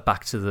seems like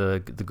back to the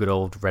good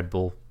old Red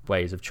Bull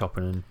ways of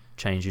chopping and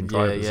changing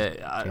drivers.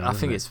 I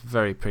think it's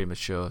very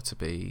premature to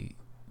be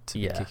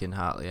kicking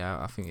Hartley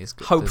out. I think it's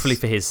good. Hopefully,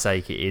 for his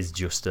sake, it is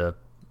just a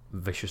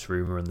vicious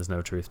rumour and there's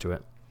no truth to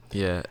it.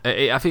 Yeah,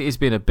 I think he's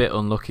been a bit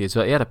unlucky as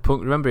well. He had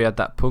remember he had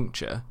that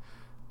puncture.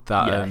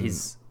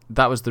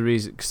 That was the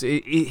reason, because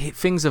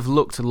things have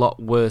looked a lot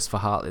worse for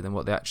Hartley than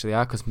what they actually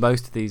are, because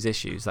most of these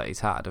issues that he's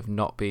had have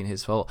not been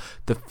his fault.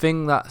 The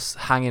thing that's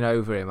hanging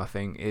over him, I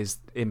think, is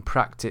in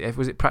practice.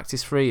 Was it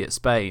practice 3 at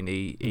Spain?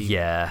 He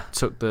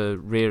took the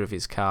rear of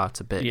his car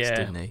to bits,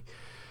 didn't he?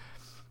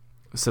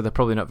 So they're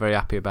probably not very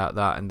happy about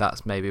that, and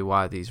that's maybe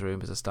why these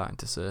rumours are starting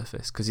to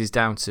surface, because he's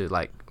down to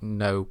like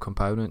no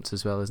components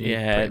as well, isn't he?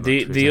 Yeah,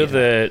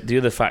 the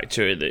other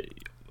factor that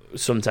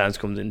sometimes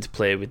comes into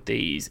play with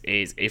these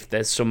is if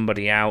there's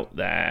somebody out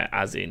there,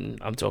 as in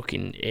I'm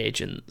talking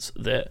agents,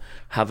 that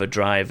have a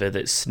driver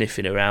that's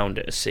sniffing around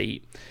at a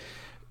seat.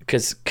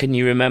 Because can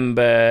you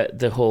remember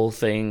the whole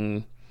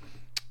thing?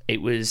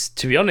 It was,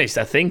 to be honest,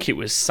 I think it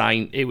was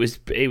it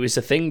was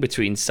a thing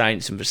between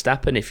Sainz and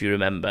Verstappen, if you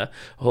remember.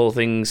 A whole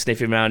thing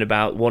sniffing around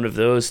about one of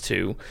those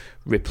two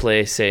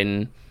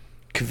replacing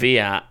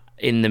Kvyat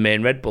in the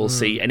main Red Bull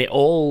seat, and it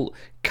all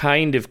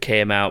kind of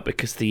came out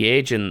because the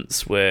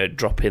agents were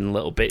dropping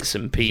little bits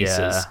and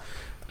pieces,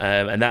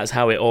 and that's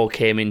how it all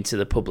came into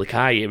the public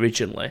eye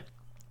originally.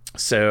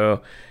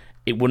 So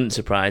it wouldn't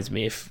surprise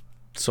me if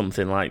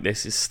something like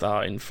this is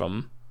starting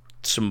from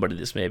somebody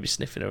that's maybe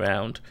sniffing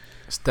around.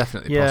 It's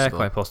definitely possible.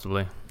 Quite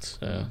possibly.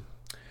 So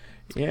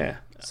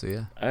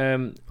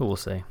but we'll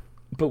see.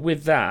 But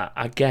with that,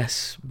 I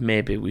guess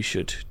maybe we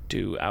should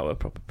do our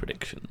proper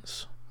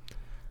predictions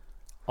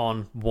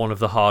on one of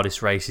the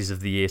hardest races of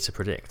the year to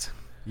predict.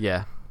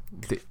 Yeah.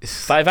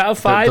 5 out of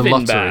 5 the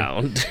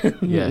inbound.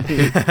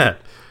 Yeah.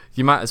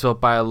 You might as well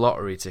buy a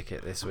lottery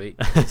ticket this week.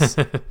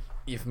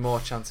 You've more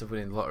chance of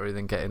winning the lottery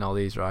than getting all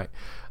these right.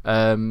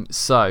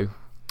 So,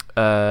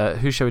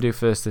 who shall we do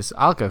first?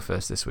 I'll go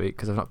first this week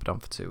because I've not been on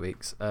for 2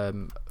 weeks.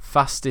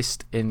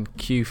 Fastest in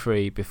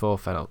Q3 before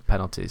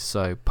penalties,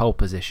 so pole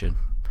position.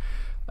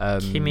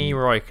 Kimi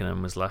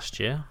Räikkönen was last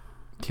year.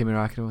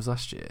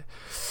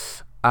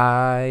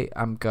 I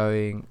am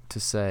going to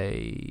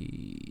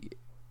say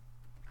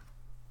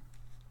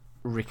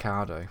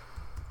Ricciardo.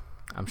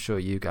 I'm sure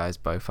you guys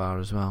both are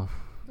as well.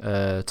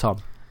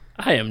 Tom?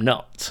 I am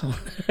not.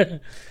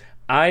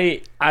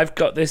 I've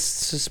got this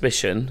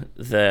suspicion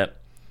that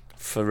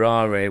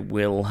Ferrari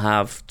will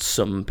have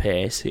some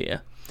pace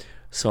here.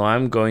 So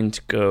I'm going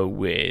to go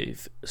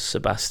with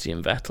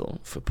Sebastian Vettel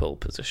for pole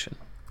position.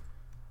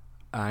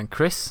 And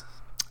Chris?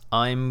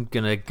 I'm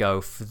going to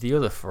go for the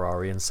other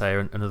Ferrari and say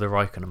another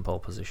Raikkonen pole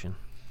position.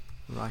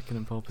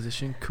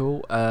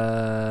 Cool.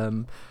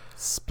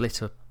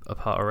 Split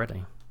apart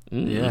already.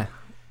 Yeah,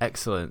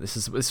 excellent. This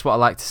is what I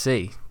like to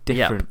see.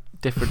 Different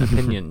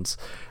opinions.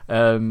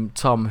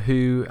 Tom,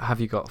 who have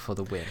you got for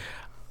the win?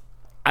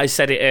 I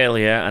said it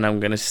earlier, and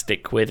I'm going to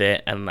stick with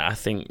it, and I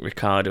think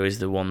Ricciardo is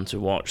the one to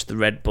watch. The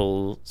Red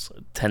Bulls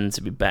tend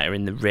to be better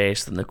in the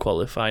race than the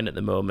qualifying at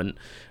the moment,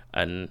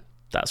 and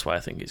that's why I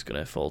think it's going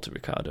to fall to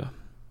Ricciardo.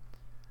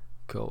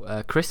 Cool.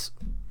 Chris?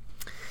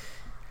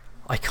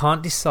 I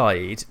can't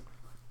decide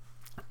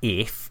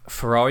if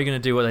Ferrari are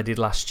going to do what they did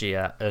last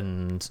year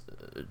and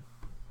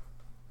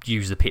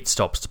use the pit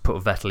stops to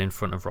put Vettel in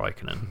front of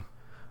Raikkonen,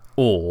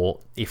 or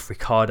if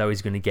Ricciardo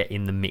is going to get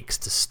in the mix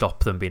to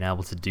stop them being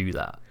able to do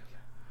that.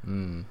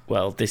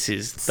 Well,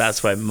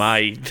 that's where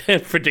my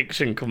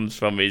prediction comes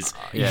from, is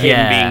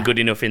him being good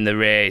enough in the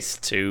race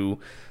to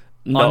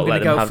not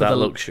let them have that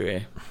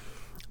luxury.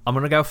 I'm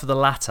going to go for the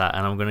latter,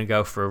 and I'm going to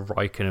go for a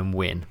Raikkonen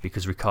win,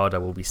 because Ricciardo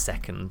will be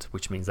second,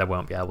 which means they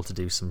won't be able to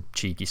do some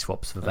cheeky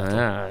swaps for Vettel.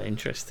 Ah,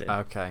 interesting.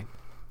 Okay,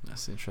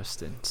 that's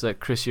interesting. So,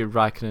 Chris, you're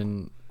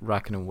Raikkonen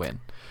win.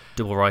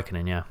 Double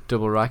Raikkonen, yeah.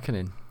 Double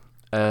Raikkonen.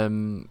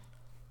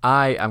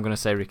 I am going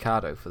to say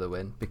Ricciardo for the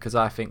win, because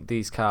I think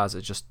these cars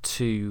are just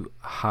too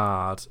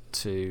hard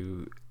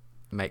to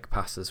make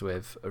passes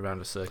with around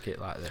a circuit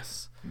like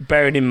this.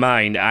 Bearing in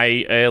mind,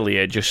 I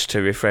earlier, just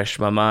to refresh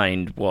my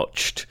mind,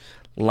 watched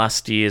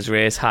last year's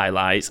race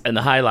highlights, and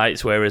the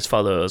highlights were as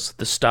follows: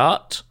 the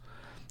start,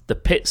 the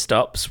pit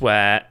stops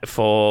were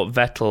for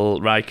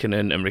Vettel,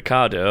 Raikkonen and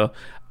Ricciardo,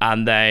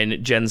 and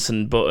then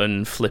Jenson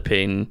Button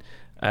flipping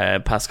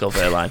Pascal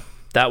Wehrlein.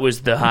 That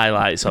was the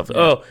highlights of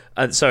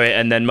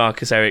and then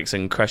Marcus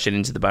Ericsson crashing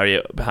into the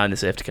barrier behind the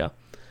safety car.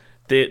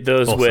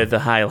 Those were the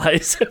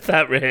highlights of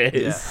that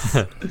race.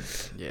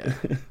 Yeah.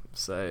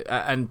 So,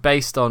 and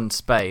based on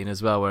Spain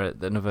as well, where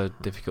another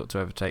difficult to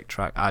overtake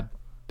track,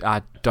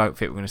 I don't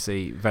think we're going to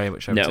see very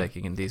much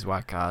overtaking in these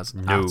wide cars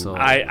at all.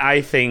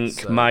 I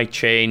think my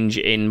change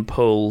in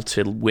pole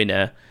to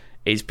winner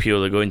is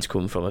purely going to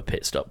come from a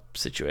pit stop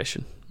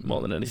situation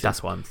more than anything.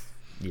 That's one.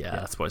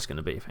 That's what it's going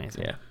to be, if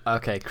anything. Yeah.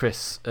 Okay,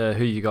 Chris,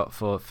 who you got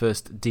for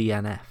first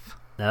DNF?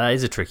 Now, that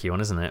is a tricky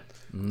one, isn't it?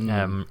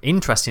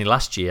 Interestingly,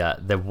 last year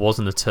there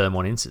wasn't a Turn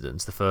 1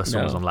 incident. The first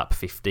one was on lap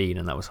 15,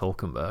 and that was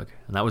Hulkenberg,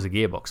 and that was a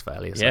gearbox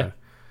failure. So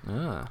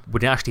we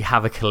didn't actually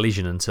have a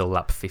collision until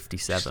lap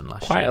 57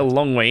 last year. Quite a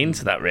long way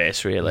into that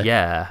race, really.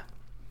 Yeah.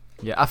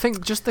 Yeah, I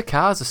think just the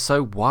cars are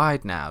so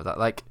wide now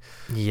that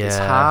it's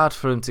hard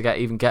for them to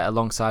even get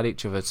alongside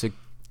each other to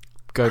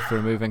go for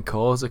a move and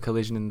cause a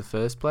collision in the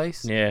first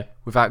place. Yeah.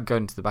 Without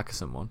going to the back of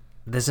someone.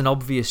 There's an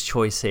obvious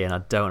choice here, and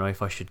I don't know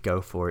if I should go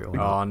for it or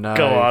not. Oh no!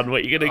 Go on,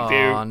 what are you gonna do?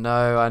 Oh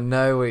no! I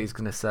know what he's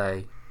gonna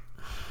say.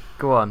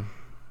 Go on.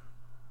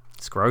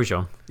 It's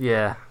Grosjean.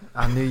 Yeah,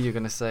 I knew you were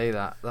gonna say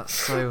that. That's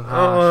so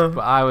harsh,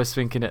 but I was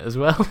thinking it as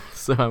well,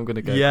 so I'm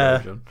gonna go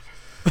Grosjean.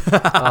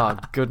 Oh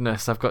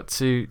goodness, I've got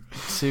two.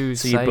 So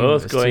you're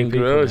both going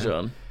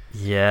Grosjean.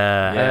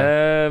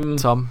 Yeah.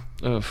 Tom.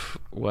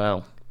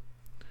 Well.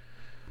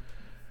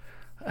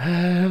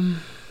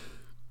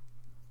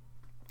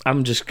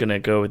 I'm just gonna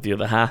go with the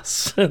other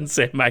Haas and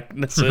say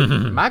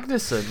Magnussen.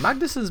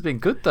 Magnussen's been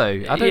good though. I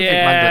don't think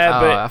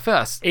Magnussen. But I feel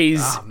that's.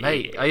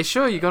 Mate, are you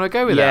sure you're gonna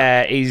go with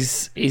that? Yeah,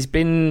 he's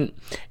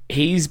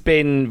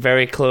been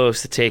very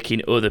close to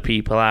taking other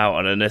people out,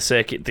 and on a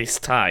circuit this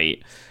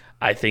tight,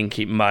 I think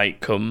it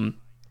might come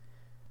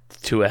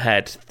to a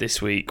head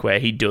this week where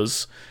he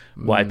does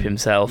wipe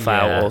himself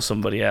out or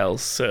somebody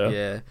else. So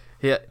yeah.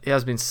 He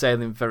has been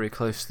sailing very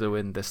close to the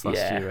win this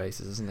last few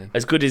races, hasn't he?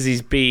 As good as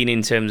he's been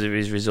in terms of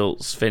his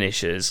results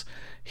finishes,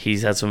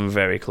 he's had some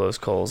very close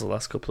calls the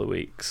last couple of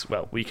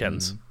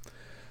weekends.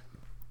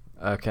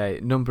 Okay,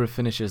 number of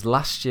finishes.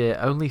 Last year,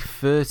 only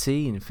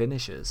 13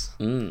 finishes.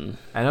 And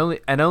only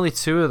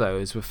 2 of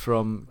those were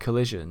from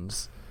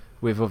collisions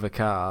with other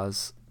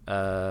cars,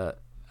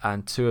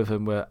 and 2 of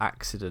them were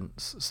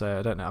accidents. So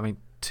I don't know. I mean,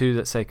 2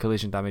 that say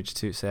collision damage,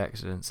 2 that say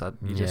accidents.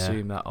 You'd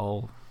assume that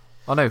all...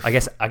 Oh no! I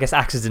guess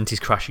accident is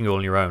crashing all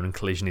on your own, and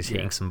collision is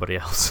hitting somebody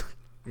else.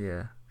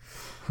 Yeah.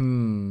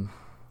 Oh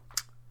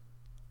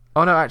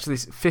no! Actually,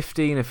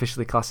 15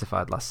 officially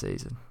classified last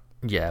season.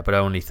 Yeah, but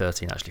only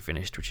 13 actually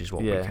finished, which is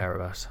what we care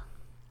about.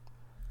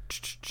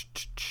 Tricky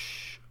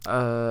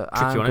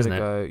one, isn't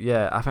it?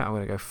 Yeah, I think I'm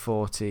going to go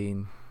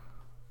 14.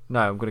 No,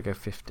 I'm going to go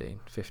 15.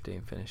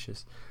 15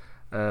 finishes.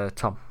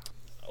 Tom.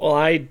 Well,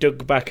 I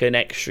dug back an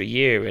extra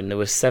year, and there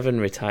were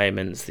 7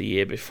 retirements the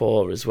year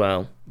before as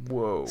well.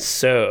 Whoa.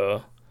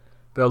 So...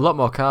 There were a lot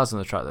more cars on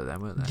the track then,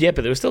 weren't there? Yeah,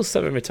 but there were still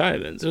 7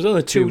 retirements. There was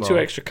only two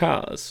extra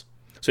cars.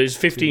 So it's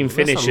 15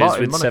 finishes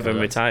with 7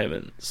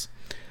 retirements.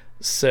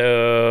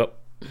 So...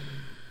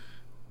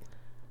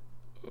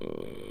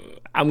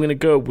 I'm going to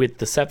go with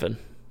the 7.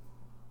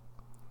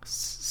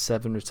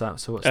 7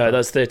 retirements. So what's that?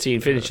 That's 13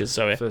 finishes,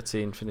 sorry.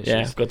 13 finishes. Yeah,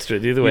 I've got to do it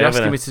the other way. You're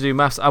asking me to do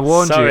maths. I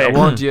warned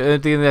you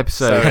early in the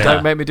episode. Sorry.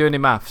 Don't make me do any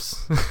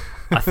maths.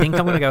 I think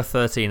I'm going to go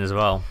 13 as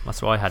well.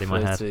 That's what I had in my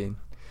head. 13.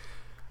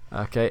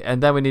 Okay,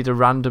 and then we need a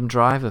random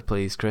driver,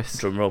 please, Chris.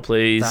 Drum roll,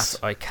 please.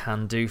 That I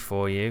can do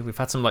for you. We've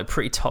had some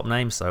pretty top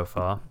names so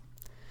far.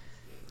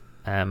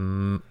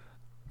 Ocon.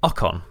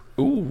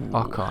 Ooh.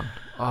 Ocon.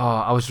 Oh,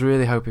 I was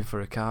really hoping for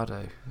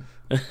Ricciardo.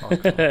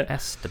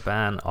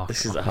 Esteban Ocon.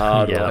 This is a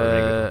hard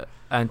one.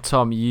 And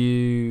Tom,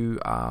 you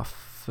are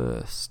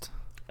first.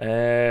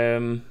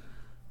 It's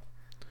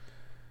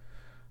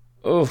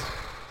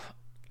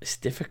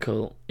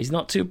difficult. He's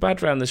not too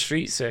bad around the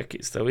street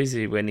circuits, though, is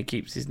he? When he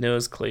keeps his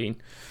nose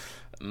clean.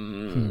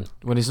 When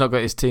he's not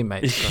got his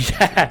teammates.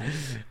 Yeah.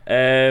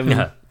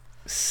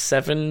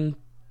 7th.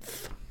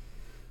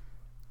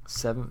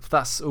 7th.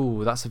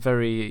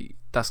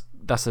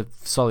 That's a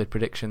solid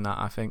prediction. That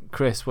I think.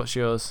 Chris, what's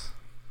yours?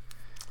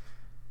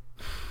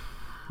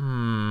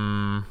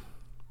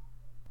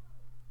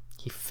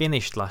 He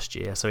finished last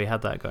year, so he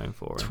had that going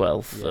for him.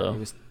 12th, though. He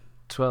was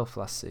 12th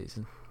last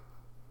season.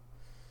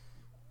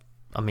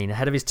 I mean,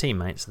 ahead of his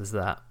teammates, there's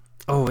that.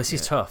 Oh, this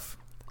is tough.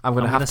 I'm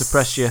going to have to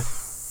press you.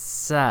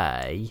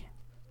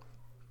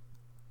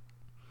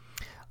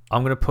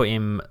 I'm going to put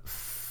him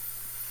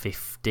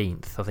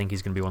 15th. I think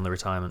he's going to be one of the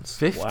retirements.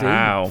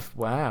 15th?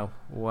 Wow.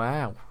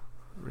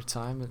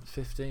 Retirement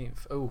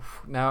 15th. Oh,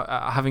 now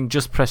having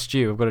just pressed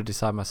you, I've got to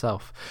decide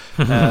myself.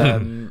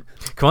 Come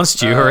on,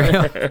 Stu, hurry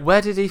up.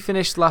 Where did he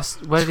finish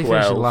last? Where did he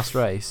finish the last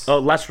race? Oh,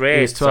 last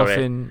race. He was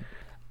 12th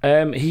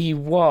in. He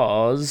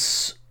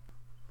was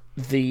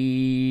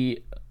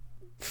the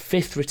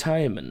 5th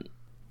retirement.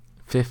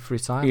 5th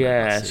retirement.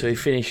 Yeah, so he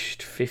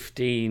finished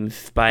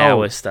 15th by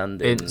our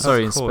standings.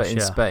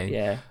 In Spain.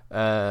 Yeah.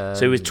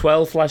 So he was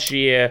 12th last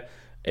year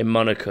in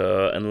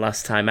Monaco, and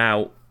last time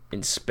out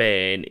in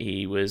Spain,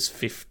 he was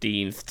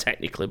 15th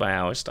technically by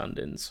our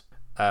standings.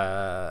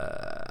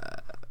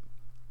 10th.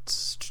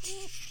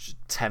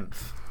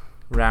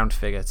 Round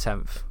figure,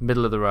 10th.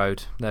 Middle of the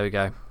road. There we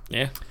go.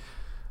 Yeah.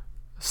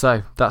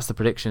 So that's the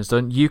predictions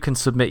done. You can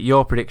submit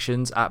your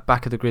predictions at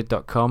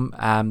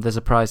backofthegrid.com. There's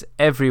a prize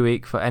every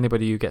week for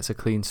anybody who gets a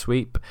clean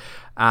sweep,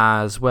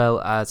 as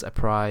well as a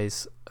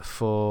prize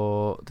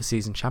for the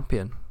season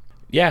champion.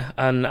 Yeah,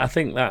 and I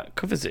think that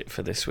covers it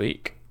for this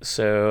week.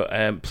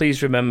 So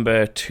please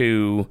remember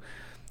to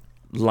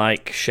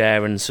like,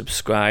 share and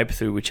subscribe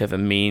through whichever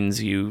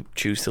means you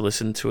choose to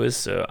listen to us,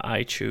 so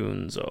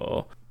iTunes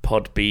or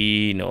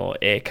Podbean or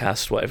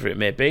Acast, whatever it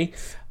may be.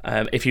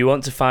 If you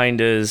want to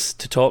find us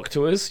to talk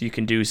to us, you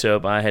can do so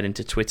by heading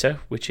to Twitter,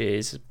 which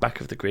is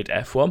Back of the Grid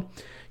F1.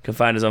 You can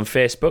find us on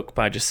Facebook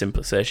by just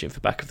simply searching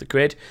for Back of the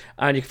Grid,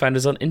 and you can find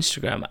us on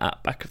Instagram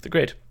at Back of the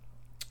Grid.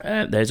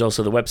 There's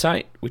also the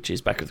website, which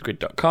is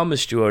backofthegrid.com,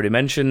 as Stu already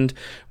mentioned,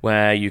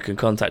 where you can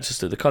contact us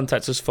through the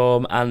Contact Us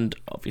form and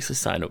obviously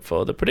sign up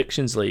for the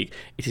Predictions League.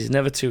 It is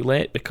never too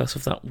late because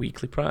of that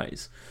weekly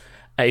prize.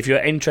 If you're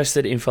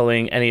interested in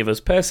following any of us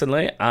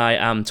personally, I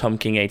am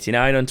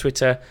TomKing89 on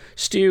Twitter,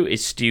 Stu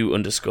is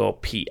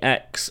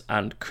Stu_PX,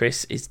 and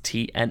Chris is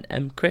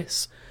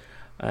TNMChris.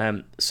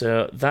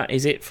 So that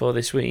is it for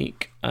this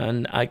week,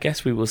 and I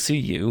guess we will see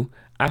you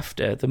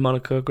after the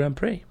Monaco Grand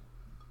Prix.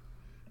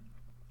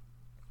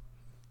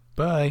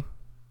 Bye.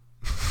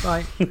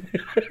 Bye.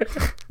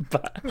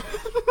 Bye.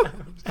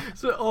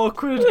 It's an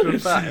awkward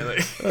goodbye.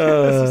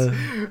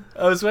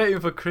 I was waiting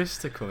for Chris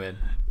to come in.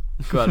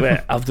 Go on. Wait,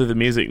 I'll do the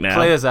music now.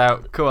 Play us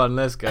out. Come on,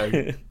 let's go.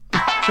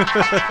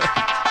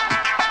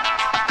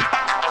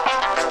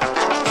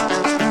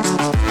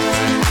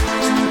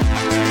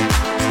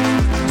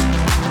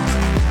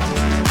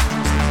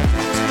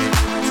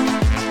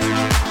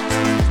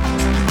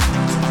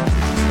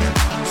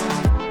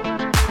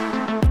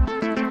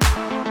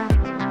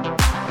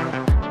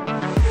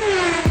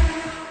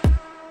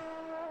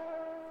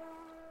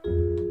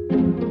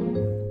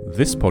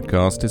 This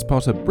podcast is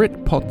part of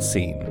Britpod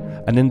Scene,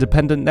 an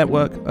independent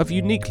network of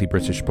uniquely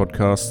British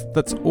podcasts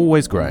that's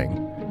always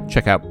growing.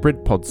 Check out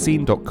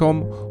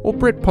BritpodScene.com or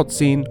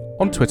BritpodScene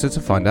on Twitter to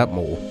find out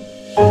more.